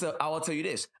 I will tell you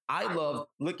this. I love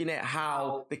looking at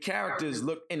how the characters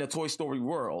look in the Toy Story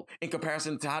world in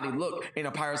comparison to how they look in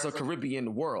a Pirates of the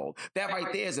Caribbean world. That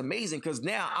right there is amazing because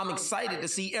now I'm excited to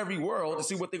see every world to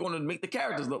see what they're going to make the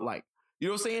characters look like. You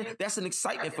know what I'm saying? That's an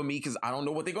excitement for me because I don't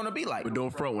know what they're going to be like. But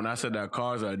don't front. When I said that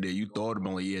Cars idea, you thought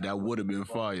about like, yeah, that would have been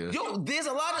fire. Yo, there's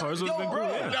a lot of Cars would've been bro, cool,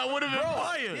 yeah. That would have been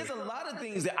fire. There's a lot of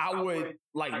things that I would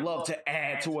like love to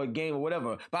add to a game or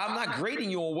whatever. But I'm not grading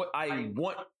you on what I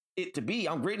want it to be.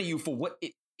 I'm grading you for what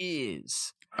it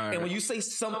is. All right. And when you say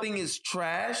something is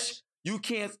trash, you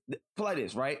can't put like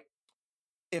this, right?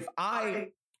 If I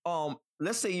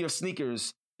let's say your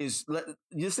sneakers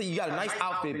just say you got a nice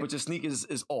outfit, but your sneakers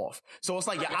is off. So it's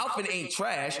like your outfit ain't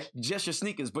trash, just your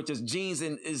sneakers, but just jeans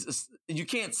and is you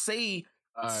can't say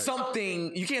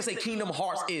something. You can't say Kingdom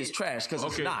Hearts is trash because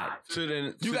it's not. So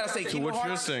then You gotta say so Kingdom what Hearts.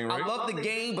 you're saying, right? I love the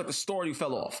game, but the story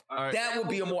fell off. All right. That would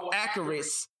be a more accurate.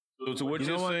 So to what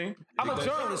you're saying? I'm a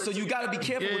journalist, so you gotta be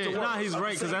careful with your words. Nah, he's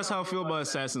right because that's how I feel about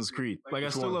Assassin's Creed. Like I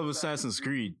still love Assassin's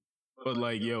Creed, but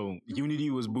like, yo, Unity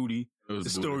was booty. was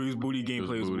The story was booty.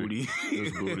 Gameplay was booty. It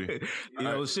was booty. You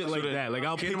know, shit like that. Like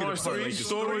I'll pick it Kingdom apart. Hearts Like the 3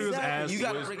 story was Exactly. ass. You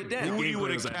gotta break it down. Booty Gameplay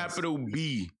with was a ass. capital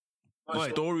B. The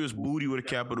But- story was booty with a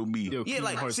capital B. Yo, Yeah, Kingdom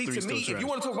like Hearts see 3 to is me, still if you trash.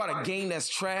 want to talk about a game that's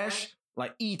trash,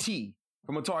 like E.T.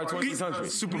 from Atari 2600,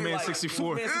 Superman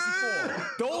 64. Superman 64.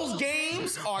 Those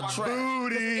games are trash.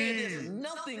 Booty. There's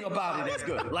nothing about it that's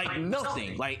good. Like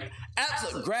nothing. Like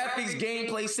absolute graphics,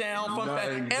 gameplay, sound, fun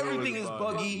Nothing fact. Everything good is about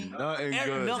it. buggy. Nothing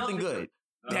good. Nothing good.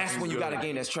 That's when you got a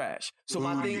game that's trash. So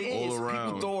my Booty thing all is, around.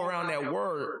 people throw around that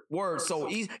word so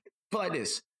easy. Put like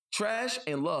this: trash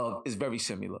and love is very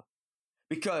similar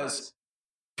because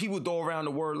people throw around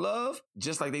the word love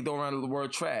just like they throw around the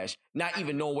word trash, not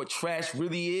even knowing what trash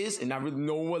really is and not really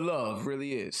knowing what love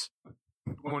really is.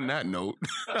 On that note,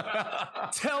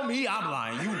 Tell me I'm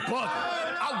lying. You bugging.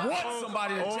 I want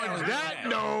somebody to challenge on that me.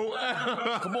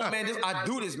 note, Come on, man. I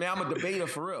do this, man. I'm a debater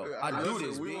for real. I do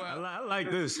this, man. I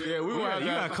like this. Yeah, we you want gotta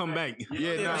that. come back.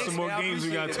 Yeah, Got thanks, some more man. I games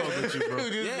we gotta talk appreciate about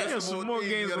you, bro. Yeah, Yeah, some more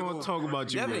games we want to talk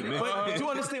about you, Definitely. man. But you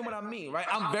understand what I mean, right?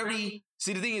 I'm very,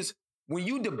 see, the thing is, when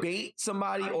you debate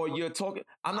somebody or you're talking,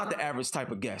 I'm not the average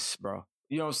type of guest, bro.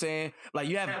 You know what I'm saying? Like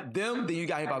you have them, then you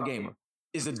got Hip Hop Gamer.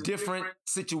 It's a different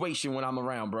situation when I'm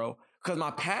around, bro. Because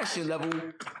my passion level,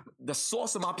 the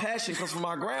source of my passion comes from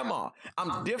my grandma.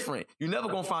 I'm different. You're never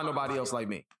gonna find nobody else like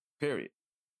me. Period.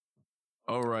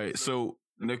 all right. So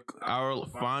Nick, our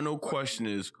final question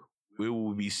is: where will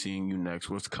we be seeing you next?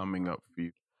 What's coming up for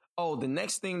you? Oh, the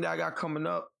next thing that I got coming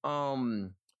up,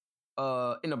 in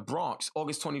the Bronx,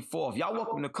 August 24th. Y'all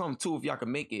welcome to come too if y'all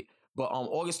can make it. But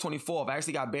August 24th, I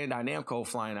actually got Bandai Namco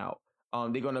flying out.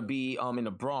 They're gonna be in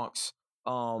the Bronx.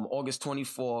 August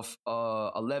 24th,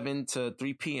 11 to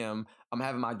 3 p.m. I'm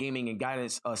having my gaming and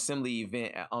guidance assembly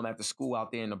event at the school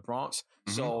out there in the Bronx.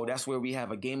 So that's where we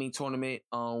have a gaming tournament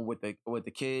with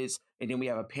the kids, and then we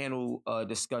have a panel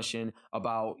discussion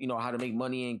about how to make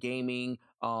money in gaming,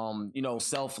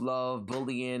 self-love,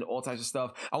 bullying, all types of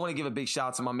stuff. I want to give a big shout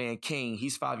out to my man King.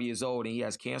 He's 5 years old and he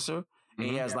has cancer. And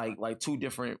he has like 2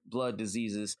 different blood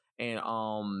diseases, and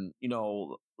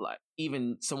like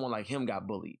even someone like him got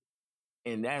bullied.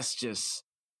 And that's just,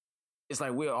 it's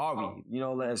like, where are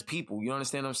we, as people? You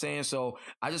understand what I'm saying? So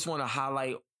I just want to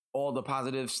highlight all the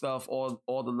positive stuff, all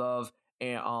the love.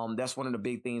 And that's one of the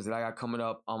big things that I got coming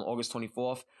up August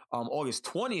 24th. August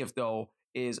 20th, though,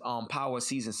 is Power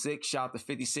Season 6. Shout out to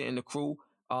 50 Cent and the crew.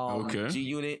 Okay.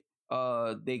 G-Unit.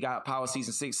 They got Power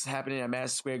Season 6 happening at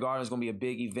Madison Square Garden. It's going to be a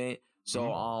big event.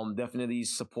 So definitely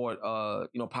support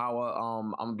Power.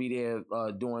 I'm gonna be there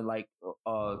doing like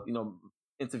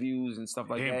interviews and stuff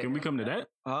like Damn, that. can we come to that?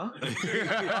 Huh?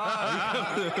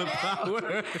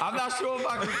 I'm not sure if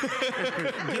I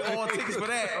can get all tickets for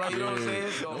that. Like, you know what I'm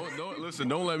saying? So, Listen,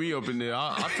 don't let me up in there.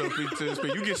 I'll tell 50 to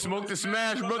spin. You get smoked to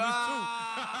Smash Brothers too.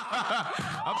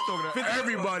 I'm talking to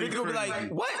everybody. They're gonna be like,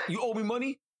 what? You owe me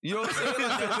money? You know what I'm saying?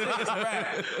 Like, it's a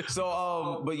wrap.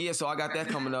 So, but yeah, so I got that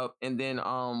coming up. And then,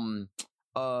 I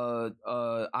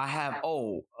have,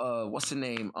 what's the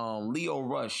name? Leo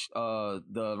Rush,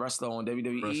 the wrestler on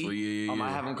WWE. Wrestler, yeah. I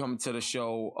have him coming to the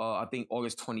show, I think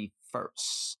August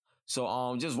 21st.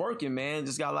 So, just working, man.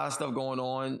 Just got a lot of stuff going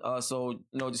on. So,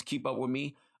 just keep up with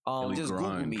me. Just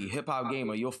Google me, Hip Hop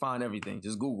Gamer. You'll find everything.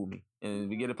 Just Google me. And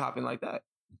we get it popping like that.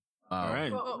 All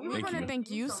right. Well, we want to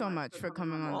thank you so much for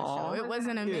coming on the show. It was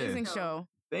an amazing show.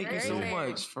 Thank you so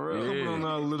much, for real. Coming on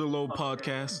our little old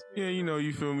podcast. Yeah,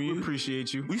 you feel me? We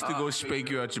appreciate you. We used to go spank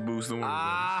you out your boots. Don't worry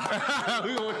about it.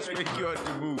 We gonna spank you out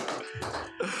your boots.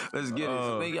 Let's get it.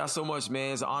 So thank y'all so much,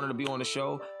 man. It's an honor to be on the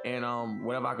show. And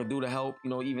whatever I can do to help,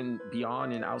 even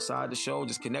beyond and outside the show,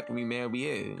 just connect with me, man. We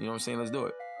here. You know what I'm saying? Let's do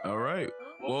it. All right.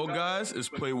 Well, guys, it's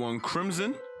Play One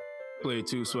Crimson. Play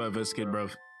 2, Swag Vest Kid,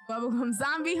 bruv. Bubblegum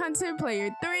Zombie Hunter, player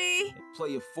 3.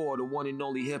 Player 4, the one and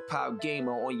only hip hop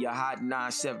gamer on your hot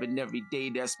 9-7 every day.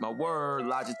 That's my word.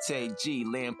 Logitech G,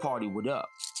 Land Party, what up?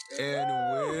 And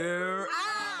we're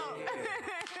Out.